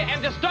 Okay,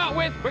 and to start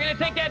with, we're gonna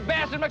take that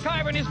bastard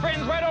McIver and his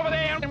friends right over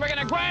there and we're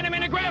gonna grind them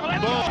into gravel.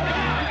 Let's go.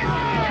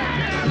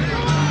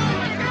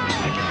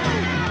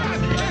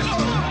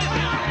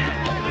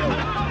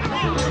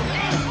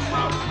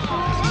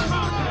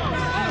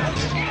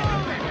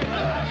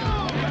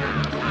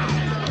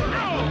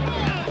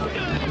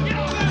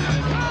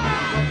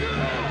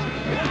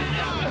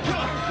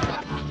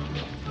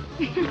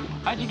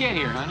 How'd you get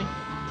here, honey?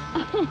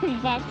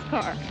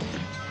 Boxcar.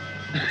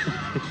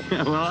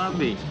 Well, I'll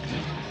be.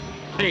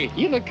 Hey,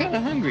 you look kind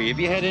of hungry. Have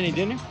you had any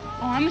dinner?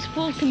 Oh, I'm as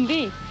full as can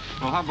be.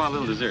 Well, how about a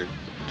little dessert?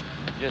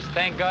 Just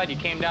thank God you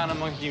came down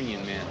amongst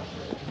Union men.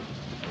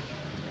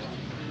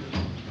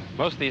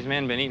 Most of these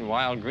men been eating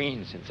wild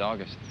greens since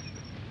August.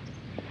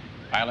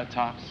 Violet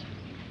tops.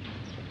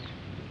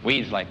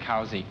 Weeds like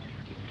cows eat.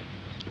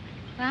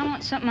 Well, I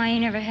want something I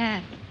ain't ever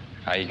had.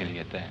 How are you gonna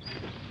get that?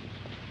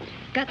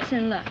 Guts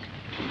and luck.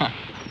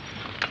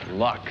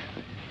 Luck.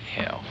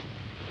 Hell.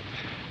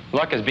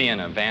 Luck is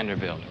being a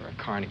Vanderbilt or a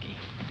Carnegie.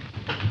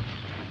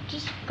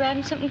 Just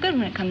grabbing something good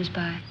when it comes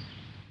by.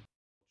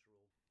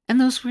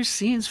 And those were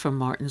scenes from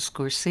Martin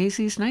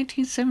Scorsese's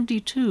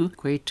 1972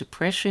 Great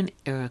Depression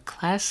era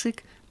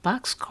classic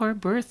Boxcar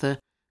Bertha,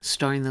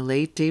 starring the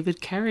late David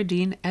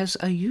Carradine as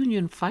a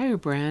Union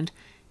firebrand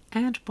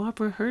and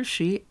Barbara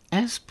Hershey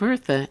as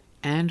Bertha.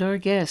 And our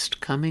guest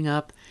coming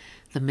up,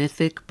 the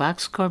mythic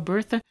Boxcar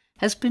Bertha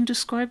has been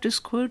described as,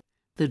 quote,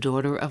 the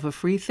daughter of a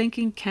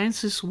free-thinking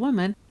Kansas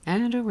woman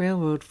and a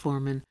railroad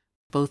foreman,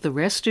 both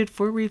arrested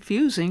for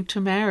refusing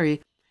to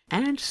marry,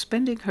 and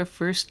spending her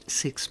first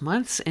 6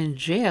 months in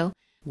jail,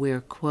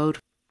 where, quote,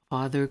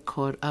 father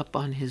caught up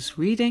on his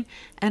reading,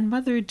 and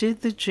mother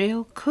did the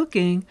jail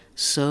cooking,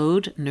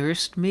 sewed,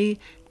 nursed me,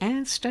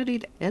 and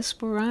studied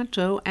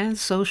Esperanto and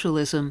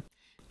socialism.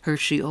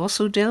 Hershey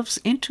also delves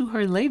into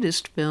her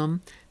latest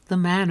film, The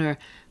Manor,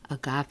 a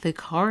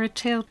gothic horror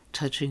tale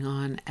touching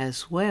on,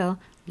 as well,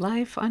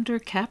 life under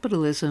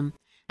capitalism,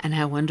 and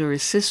how under a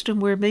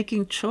system we're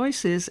making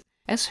choices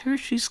as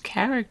Hershey's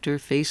character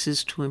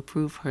faces to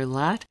improve her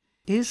lot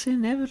is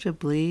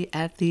inevitably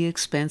at the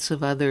expense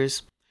of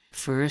others.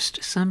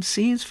 First, some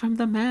scenes from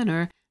The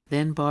Manor,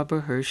 then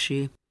Barbara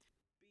Hershey.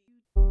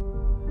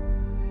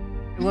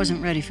 I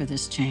wasn't ready for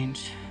this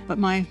change, but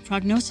my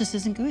prognosis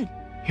isn't good.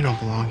 You don't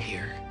belong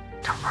here.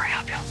 Don't worry,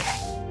 I'll be okay.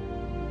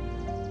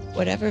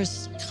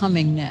 Whatever's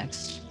coming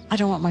next, I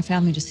don't want my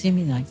family to see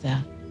me like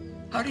that.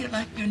 How do you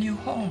like your new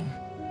home?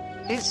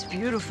 It's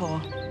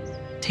beautiful.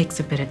 Takes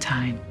a bit of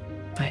time,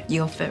 but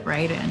you'll fit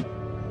right in.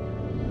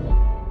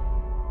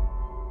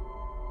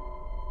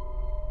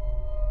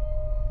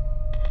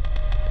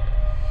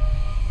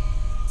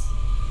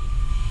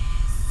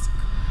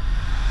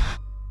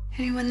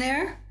 Anyone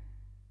there?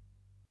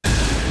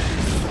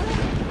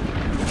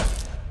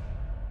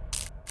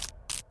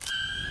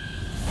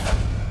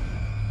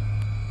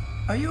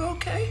 Are you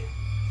okay?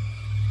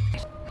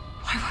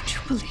 Why won't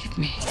you believe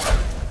me?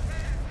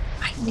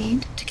 I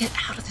need to get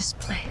out of this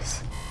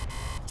place.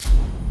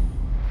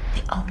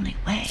 The only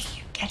way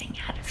you're getting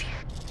out of here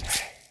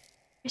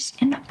is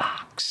in a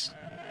box.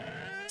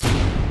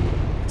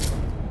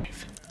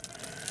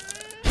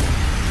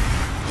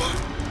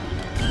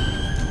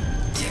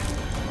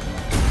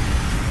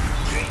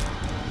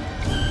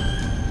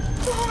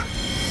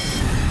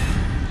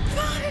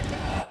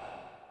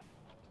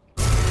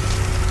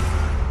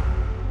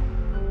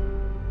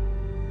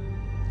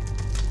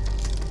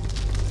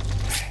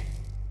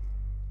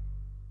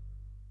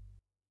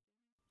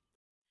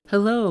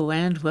 Hello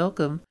and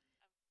welcome.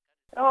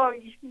 Oh,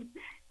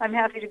 I'm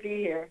happy to be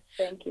here.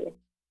 Thank you.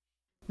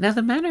 Now,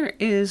 The Manor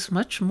is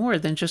much more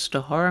than just a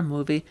horror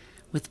movie,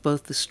 with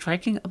both the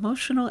striking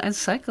emotional and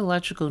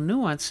psychological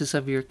nuances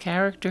of your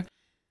character,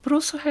 but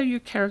also how your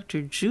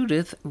character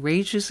Judith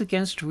rages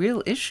against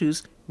real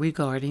issues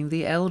regarding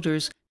the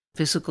elders,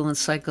 physical and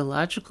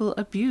psychological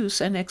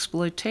abuse and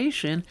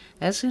exploitation,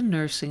 as in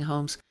nursing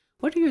homes.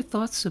 What are your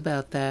thoughts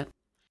about that?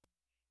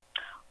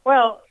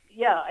 Well,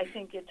 yeah, I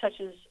think it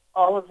touches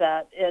all of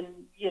that in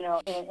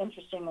an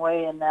interesting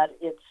way, in that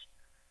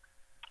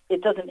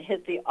it doesn't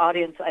hit the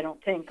audience, I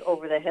don't think,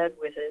 over the head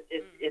with it.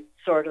 It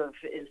sort of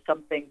is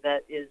something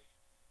that is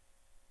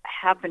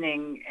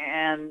happening,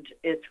 and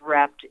it's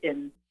wrapped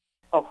in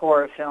a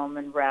horror film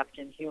and wrapped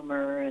in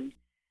humor, and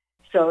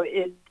so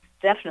it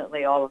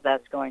definitely, all of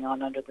that's going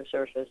on under the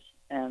surface,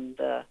 and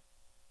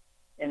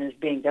is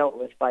being dealt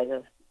with by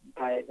the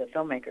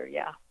filmmaker.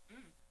 Yeah.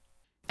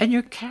 And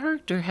your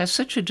character has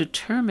such a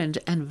determined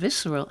and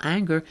visceral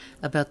anger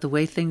about the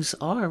way things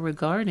are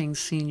regarding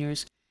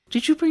seniors.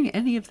 Did you bring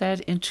any of that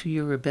into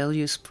your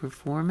rebellious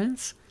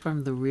performance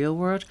from the real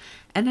world,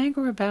 and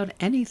anger about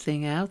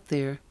anything out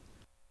there?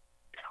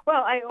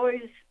 Well, I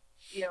always,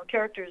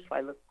 characters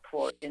I look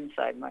for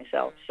inside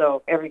myself.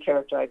 So every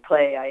character I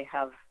play, I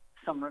have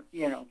some,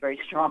 very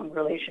strong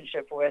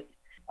relationship with.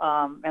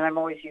 And I'm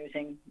always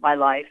using my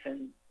life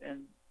and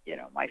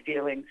my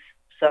feelings.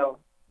 So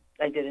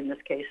I did in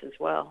this case as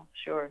well,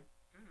 sure.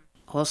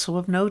 Also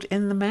of note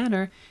in The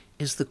Manor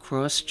is the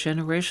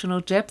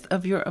cross-generational depth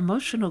of your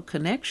emotional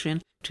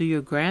connection to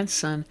your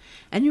grandson,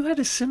 and you had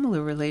a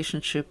similar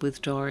relationship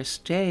with Doris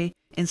Day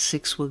in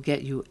Six Will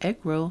Get You Egg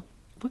Roll.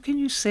 What can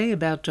you say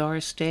about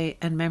Doris Day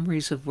and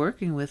memories of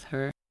working with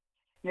her?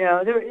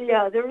 No,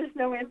 there was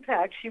no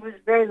impact. She was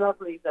very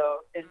lovely, though,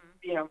 and,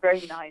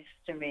 very nice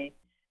to me.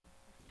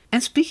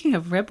 And speaking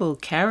of rebel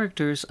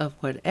characters of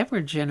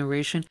whatever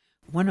generation,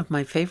 one of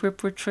my favorite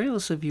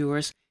portrayals of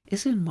yours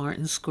is in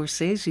Martin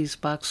Scorsese's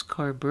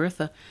Boxcar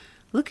Bertha.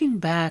 Looking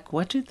back,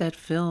 what did that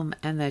film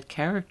and that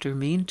character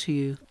mean to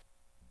you?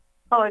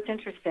 Oh, it's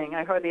interesting.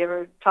 I hardly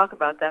ever talk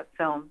about that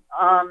film.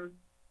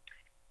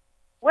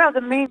 Well,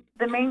 the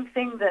main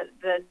thing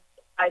that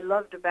I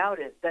loved about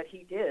it that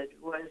he did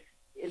was,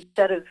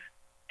 instead of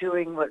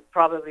doing what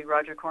probably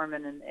Roger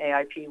Corman and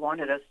AIP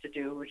wanted us to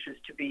do, which was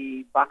to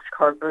be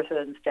Boxcar Bertha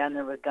and stand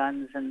there with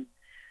guns and,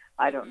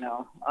 I don't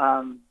know,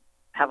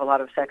 have a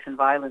lot of sex and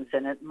violence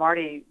in it,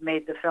 Marty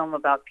made the film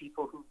about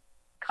people who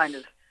kind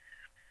of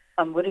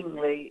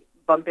unwittingly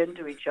bump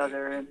into each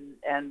other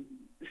and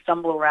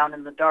stumble around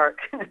in the dark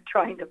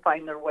trying to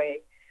find their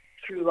way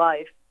through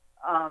life.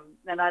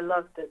 And I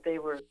loved that they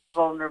were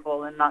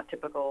vulnerable and not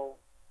typical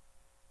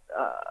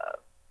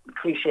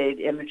cliched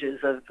images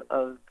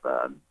of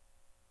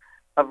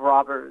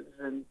robbers,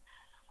 and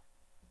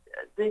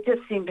they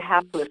just seemed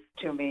hapless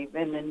to me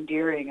and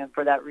endearing, and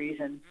for that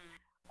reason.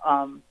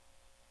 And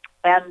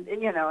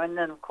and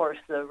then of course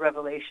the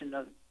revelation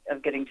of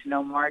getting to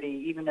know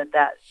Marty, even at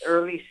that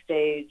early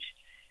stage,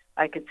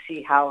 I could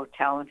see how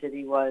talented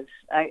he was.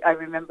 I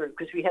remember,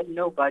 because we had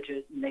no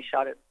budget and they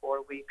shot it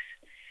 4 weeks,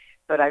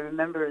 but I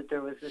remember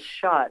there was this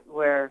shot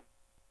where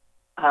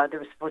there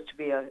was supposed to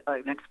be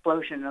an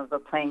explosion of a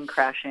plane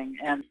crashing,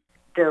 and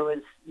there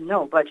was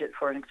no budget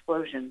for an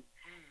explosion,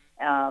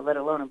 let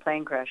alone a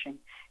plane crashing.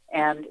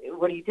 And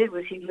what he did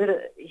was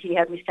he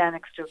had me stand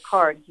next to a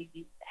car, and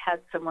he had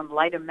someone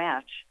light a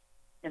match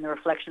in the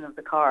reflection of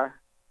the car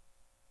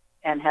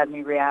and had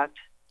me react.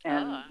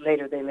 And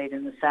later they laid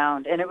in the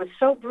sound. And it was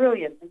so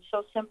brilliant and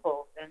so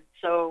simple.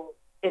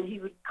 And he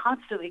would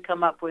constantly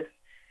come up with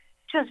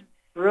just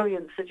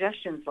brilliant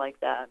suggestions like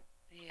that.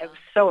 Yeah. It was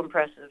so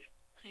impressive.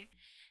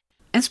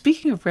 And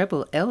speaking of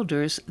rebel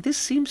elders, this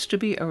seems to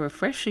be a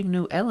refreshing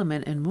new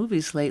element in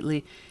movies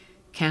lately,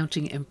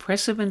 counting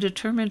impressive and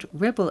determined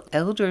rebel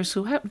elders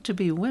who happen to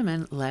be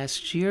women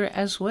last year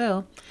as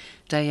well.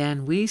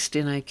 Diane Wiest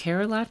in I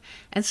Care a Lot,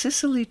 and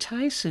Cicely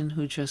Tyson,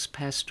 who just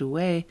passed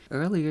away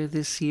earlier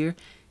this year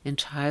in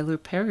Tyler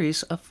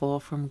Perry's A Fall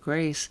from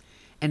Grace.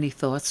 Any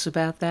thoughts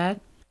about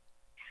that?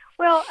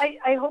 Well,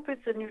 I hope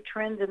it's a new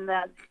trend in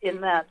that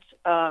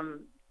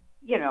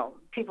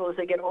people as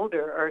they get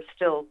older are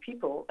still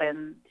people,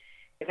 and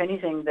if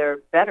anything, they're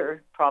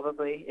better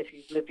probably if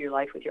you live your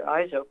life with your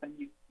eyes open.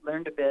 You've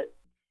learned a bit.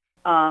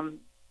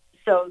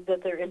 So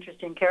that they're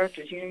interesting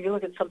characters. You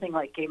look at something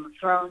like Game of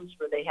Thrones,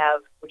 where they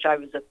have, which I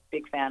was a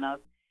big fan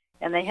of,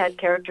 and they had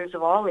characters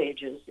of all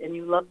ages, and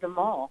you love them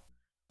all.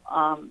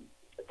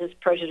 This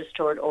prejudice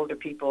toward older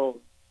people,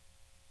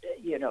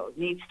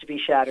 needs to be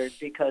shattered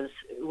because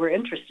we're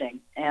interesting,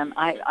 and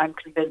I'm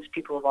convinced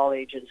people of all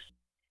ages,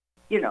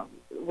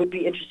 would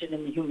be interested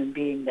in the human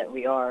being that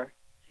we are.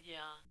 Yeah.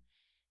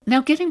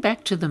 Now, getting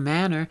back to The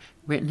Manor,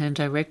 written and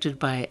directed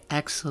by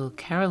Axel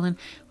Carolyn,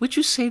 would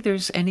you say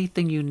there's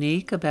anything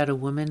unique about a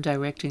woman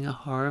directing a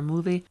horror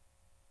movie?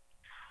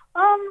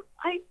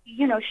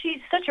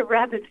 She's such a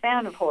rabid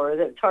fan of horror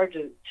that it's hard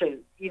to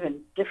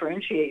even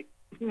differentiate.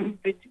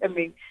 I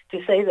mean,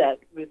 to say that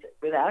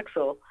with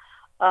Axel.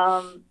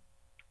 I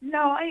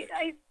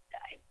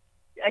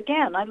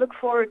look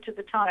forward to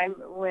the time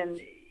when,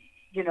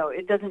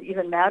 it doesn't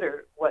even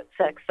matter what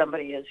sex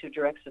somebody is who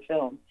directs a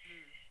film.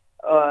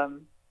 Or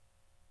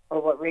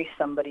what race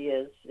somebody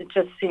is. It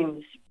just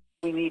seems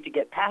we need to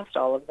get past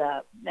all of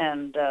that.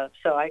 And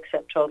so I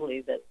accept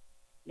totally that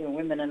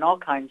women in all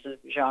kinds of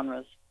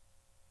genres,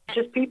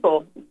 just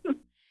people.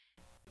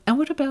 And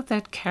what about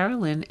that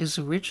Carolyn is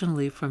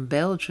originally from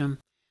Belgium?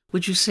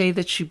 Would you say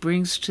that she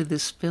brings to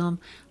this film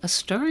a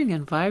stirring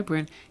and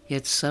vibrant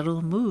yet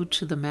subtle mood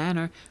to The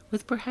Manor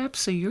with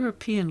perhaps a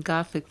European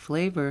Gothic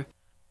flavor?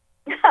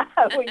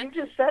 Well, you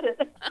just said it.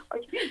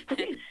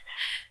 Please.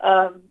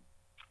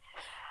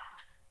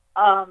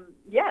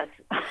 Yes,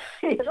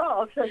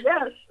 so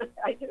yes,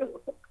 I do.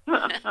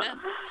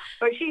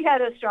 But she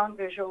had a strong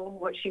visual,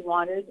 what she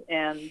wanted,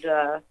 and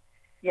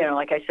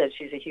like I said,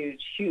 she's a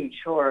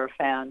huge horror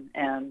fan,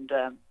 and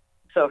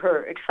so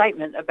her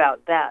excitement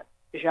about that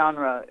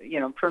genre,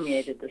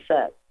 permeated the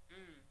set.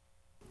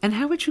 And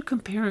how would you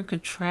compare and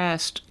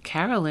contrast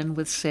Carolyn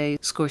with, say,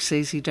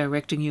 Scorsese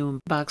directing you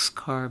in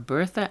Boxcar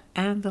Bertha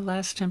and The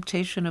Last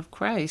Temptation of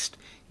Christ,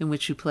 in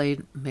which you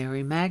played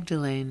Mary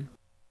Magdalene?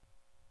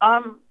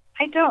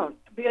 I don't,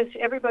 because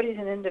everybody's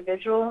an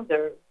individual.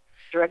 Their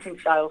directing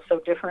style is so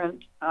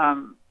different.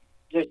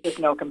 There's just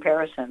no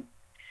comparison.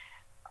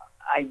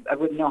 I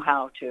wouldn't know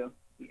how to,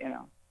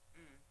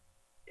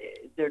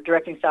 Their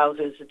directing styles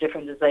are as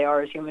different as they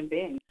are as human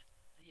beings.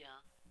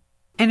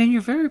 And in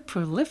your very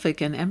prolific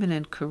and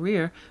eminent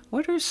career,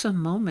 what are some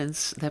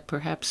moments that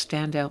perhaps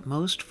stand out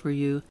most for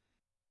you?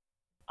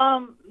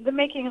 The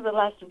making of The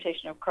Last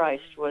Temptation of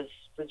Christ was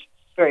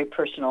very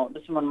personal. It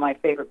was one of my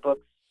favorite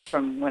books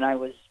from when I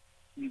was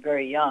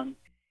very young.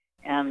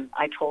 And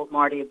I told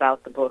Marty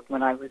about the book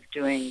when I was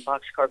doing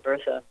Boxcar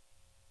Bertha.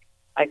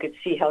 I could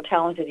see how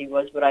talented he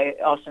was, but I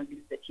also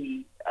knew that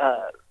he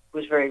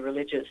was very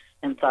religious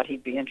and thought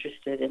he'd be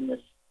interested in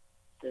this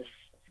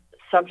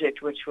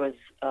subject, which was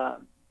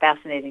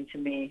fascinating to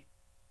me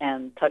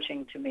and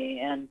touching to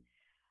me. And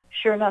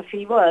sure enough,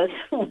 he was.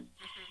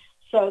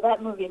 So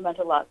that movie meant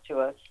a lot to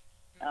us.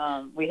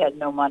 We had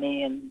no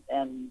money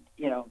and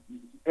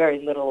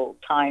very little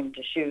time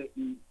to shoot.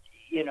 And,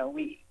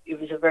 it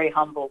was a very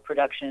humble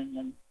production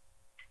and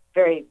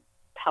very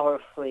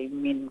powerfully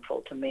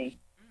meaningful to me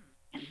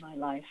in my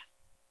life.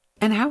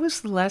 And how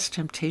was The Last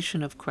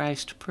Temptation of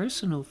Christ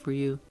personal for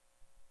you?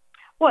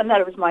 Well, and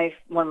that it was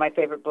one of my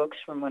favorite books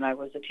from when I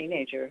was a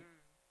teenager,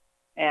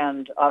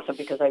 and also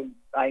because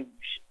I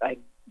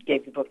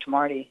gave the book to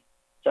Marty,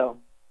 so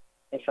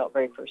it felt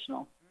very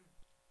personal.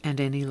 And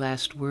any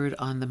last word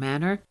on the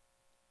manor?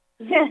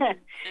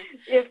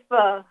 If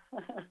I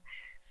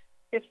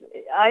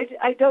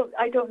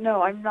don't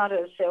know. I'm not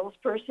a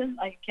salesperson.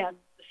 I can't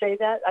say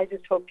that. I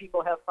just hope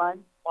people have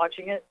fun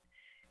watching it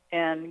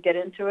and get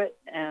into it,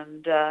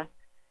 and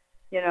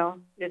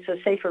it's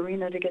a safe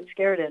arena to get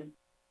scared in.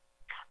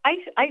 I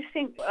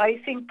think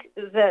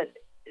that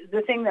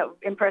the thing that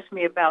impressed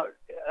me about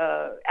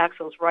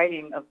Axel's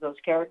writing of those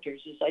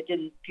characters is I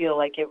didn't feel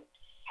like it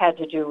had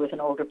to do with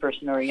an older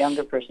person or a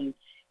younger person.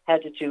 It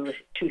had to do with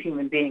two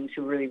human beings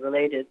who really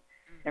related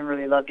and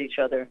really loved each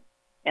other,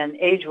 and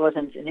age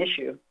wasn't an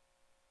issue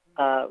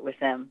with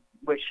them,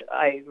 which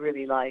I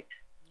really liked.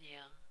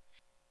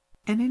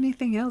 And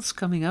anything else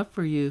coming up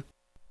for you?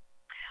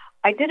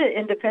 I did an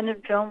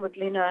independent film with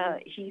Lena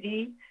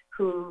Headey,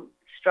 who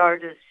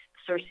starred as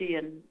Cersei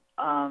in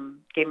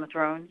Game of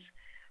Thrones.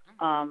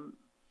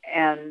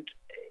 And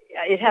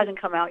it hasn't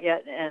come out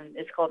yet, and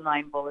it's called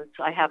 9 Bullets.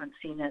 I haven't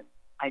seen it.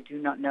 I do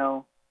not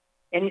know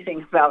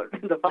anything about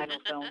the final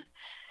film.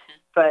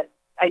 But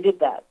I did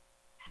that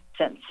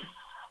since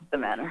the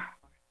manor.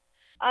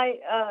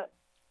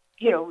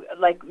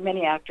 Like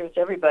many actors,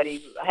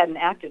 everybody hadn't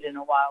acted in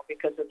a while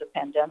because of the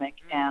pandemic,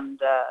 and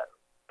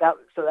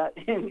that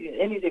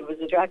anything was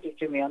attractive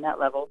to me on that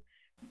level.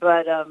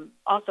 But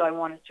also, I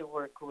wanted to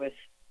work with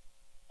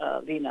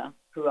Lena,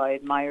 who I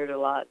admired a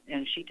lot,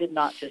 and she did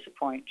not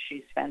disappoint.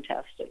 She's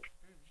fantastic.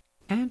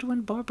 And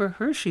when Barbara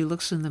Hershey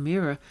looks in the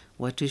mirror,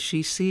 what does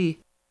she see?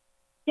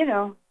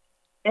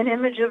 An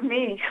image of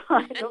me.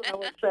 I don't know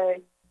what to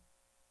say.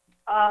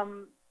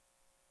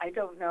 I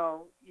don't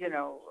know.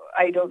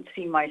 I don't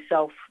see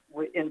myself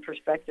in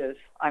perspective.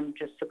 I'm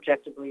just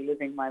subjectively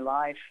living my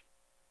life.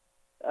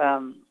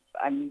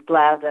 I'm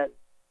glad that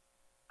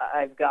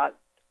I've got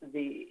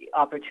the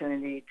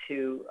opportunity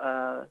to,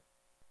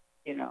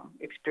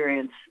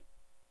 experience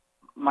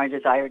my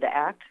desire to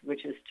act,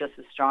 which is just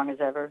as strong as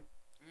ever.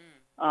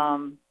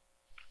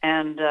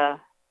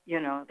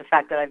 The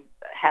fact that I've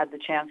had the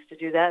chance to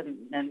do that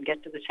and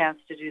get to the chance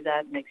to do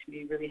that makes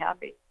me really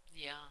happy.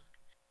 Yeah.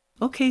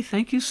 Okay,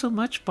 thank you so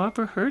much,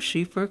 Barbara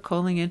Hershey, for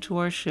calling into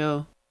our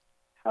show.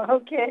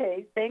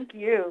 Okay, thank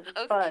you. It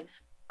was fun.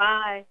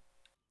 Bye.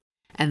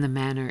 And The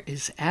Manor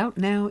is out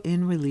now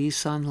in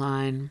release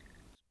online.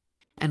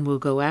 And we'll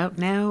go out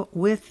now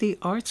with the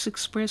Arts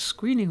Express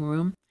screening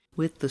room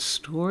with The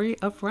Story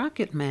of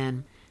Rocket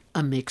Man,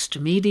 a mixed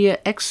media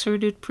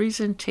excerpted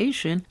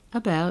presentation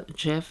about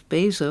Jeff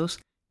Bezos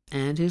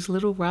and his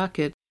little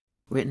rocket,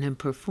 written and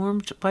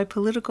performed by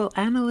political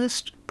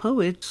analyst,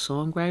 poet,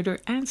 songwriter,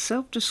 and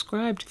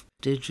self-described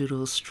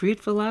digital street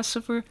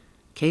philosopher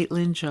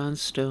Caitlin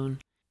Johnstone.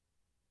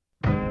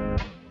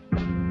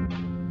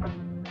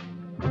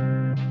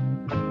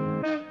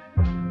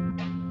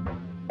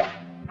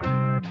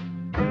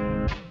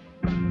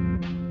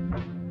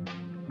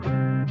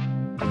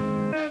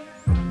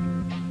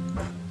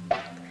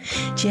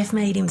 Jeff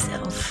made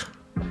himself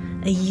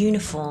a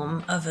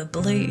uniform of a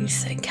blue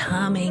so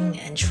calming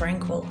and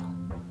tranquil.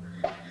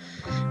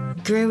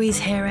 Grew his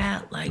hair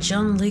out like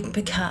Jean-Luc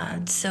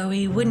Picard so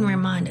he wouldn't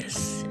remind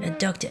us of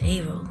Dr.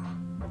 Evil.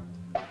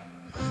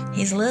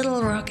 His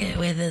little rocket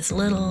with his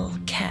little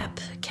cap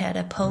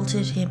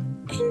catapulted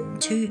him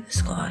into the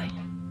sky.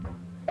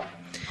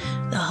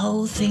 The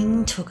whole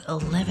thing took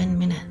 11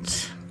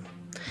 minutes.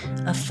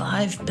 A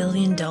 $5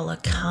 billion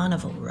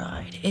carnival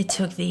ride. It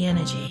took the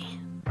energy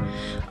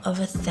of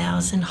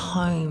 1,000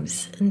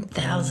 homes and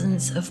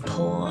thousands of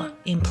poor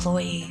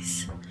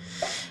employees,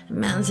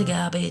 mountains of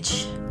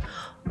garbage,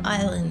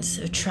 islands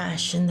of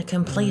trash, and the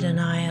complete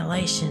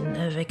annihilation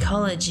of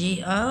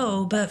ecology.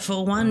 Oh, but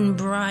for one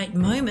bright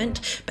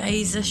moment,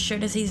 Bezos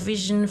showed us his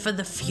vision for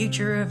the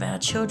future of our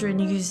children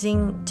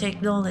using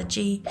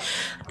technology.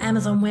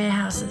 Amazon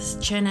warehouses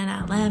churning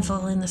out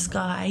landfall in the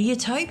sky.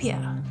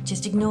 Utopia.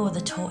 Just ignore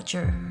the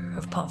torture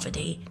of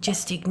poverty.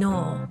 Just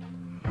ignore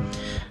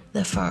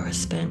the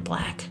forest burnt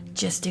black.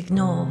 Just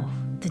ignore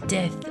the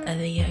death of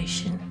the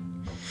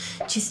ocean.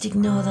 Just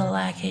ignore the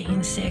lack of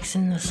insects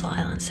and the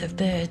silence of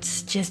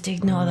birds. Just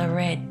ignore the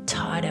red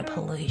tide of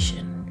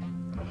pollution.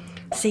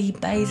 See,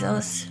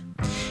 Bezos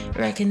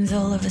reckons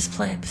all of his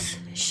plebs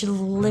should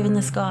live in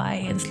the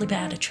sky and slip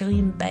out 1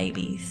 trillion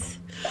babies.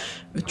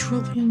 1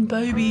 trillion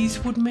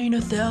babies would mean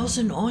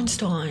 1,000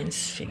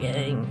 Einsteins,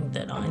 forgetting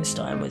that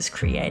Einstein was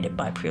created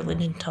by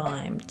privilege and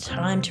time.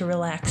 Time to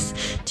relax,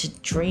 to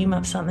dream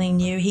up something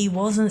new. He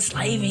wasn't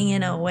slaving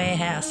in a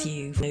warehouse,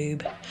 you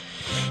noob.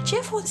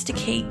 Jeff wants to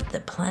keep the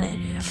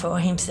planet for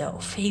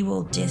himself. He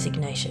will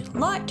designate it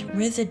light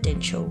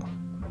residential.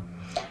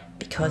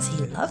 Because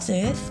he loves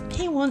Earth,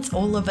 he wants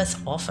all of us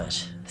off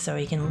it, so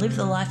he can live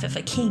the life of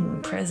a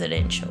king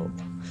presidential.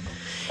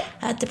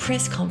 at the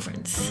press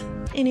conference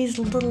in his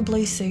little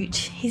blue suit,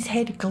 his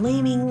head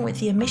gleaming with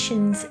the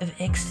emissions of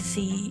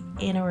ecstasy.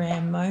 In a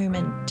rare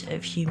moment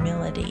of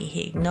humility,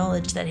 he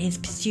acknowledged that his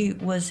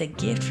pursuit was a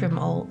gift from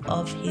all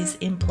of his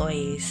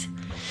employees.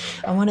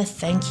 "I want to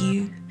thank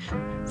you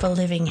for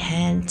living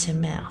hand to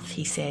mouth,"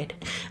 he said.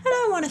 "And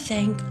I want to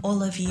thank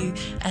all of you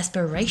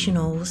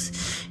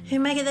aspirationals who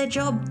make it their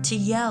job to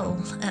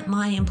yell at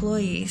my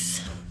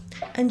employees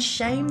and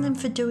shame them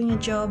for doing a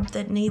job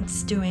that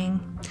needs doing.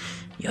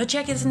 Your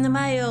check is in the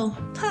mail."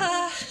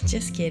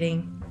 Just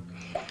kidding.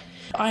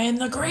 "I am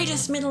the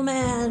greatest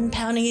middleman,"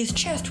 pounding his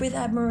chest with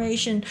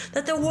admiration,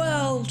 "that the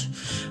world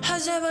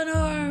has ever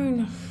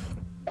known.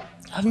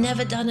 I've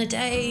never done a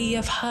day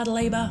of hard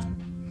labor,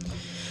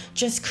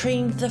 just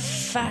creamed the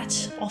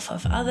fat off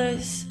of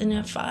others, and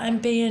if I'm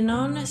being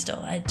honest,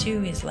 all I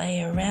do is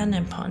lay around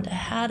and ponder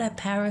how to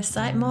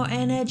parasite more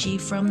energy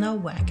from the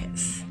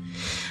workers.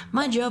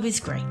 My job is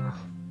great.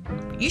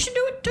 You should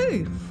do it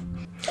too."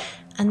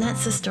 And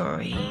that's the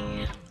story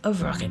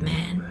of Rocket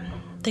Man,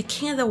 the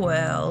king of the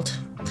world.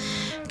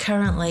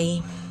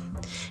 Currently,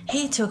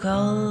 he took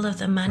all of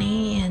the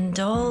money and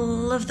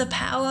all of the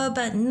power,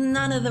 but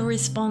none of the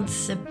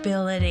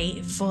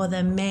responsibility for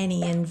the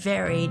many and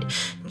varied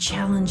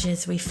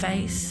challenges we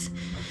face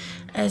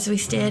as we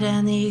stare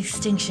down the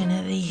extinction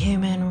of the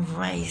human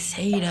race.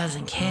 He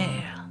doesn't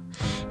care.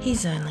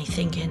 He's only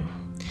thinking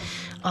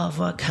of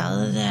what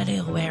color that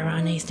he'll wear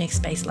on his next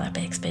Space Lab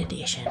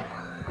expedition.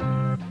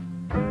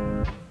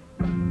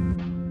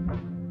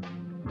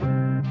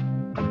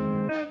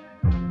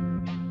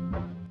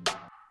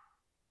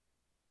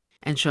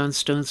 And John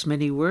Stone's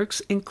many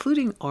works,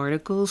 including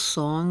articles,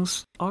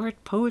 songs,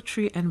 art,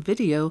 poetry, and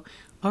video,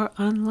 are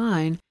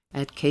online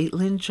at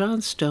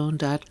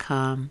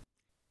CaitlinJohnstone.com.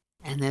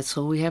 And that's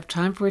all we have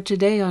time for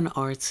today on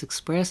Arts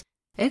Express,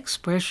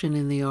 Expression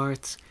in the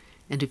Arts.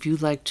 And if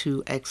you'd like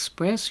to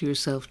express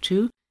yourself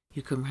too,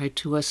 you can write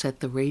to us at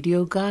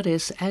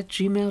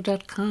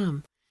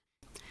theradiogoddess@gmail.com.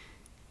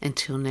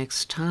 Until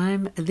next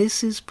time,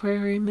 this is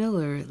Prairie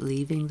Miller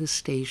leaving the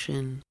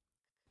station.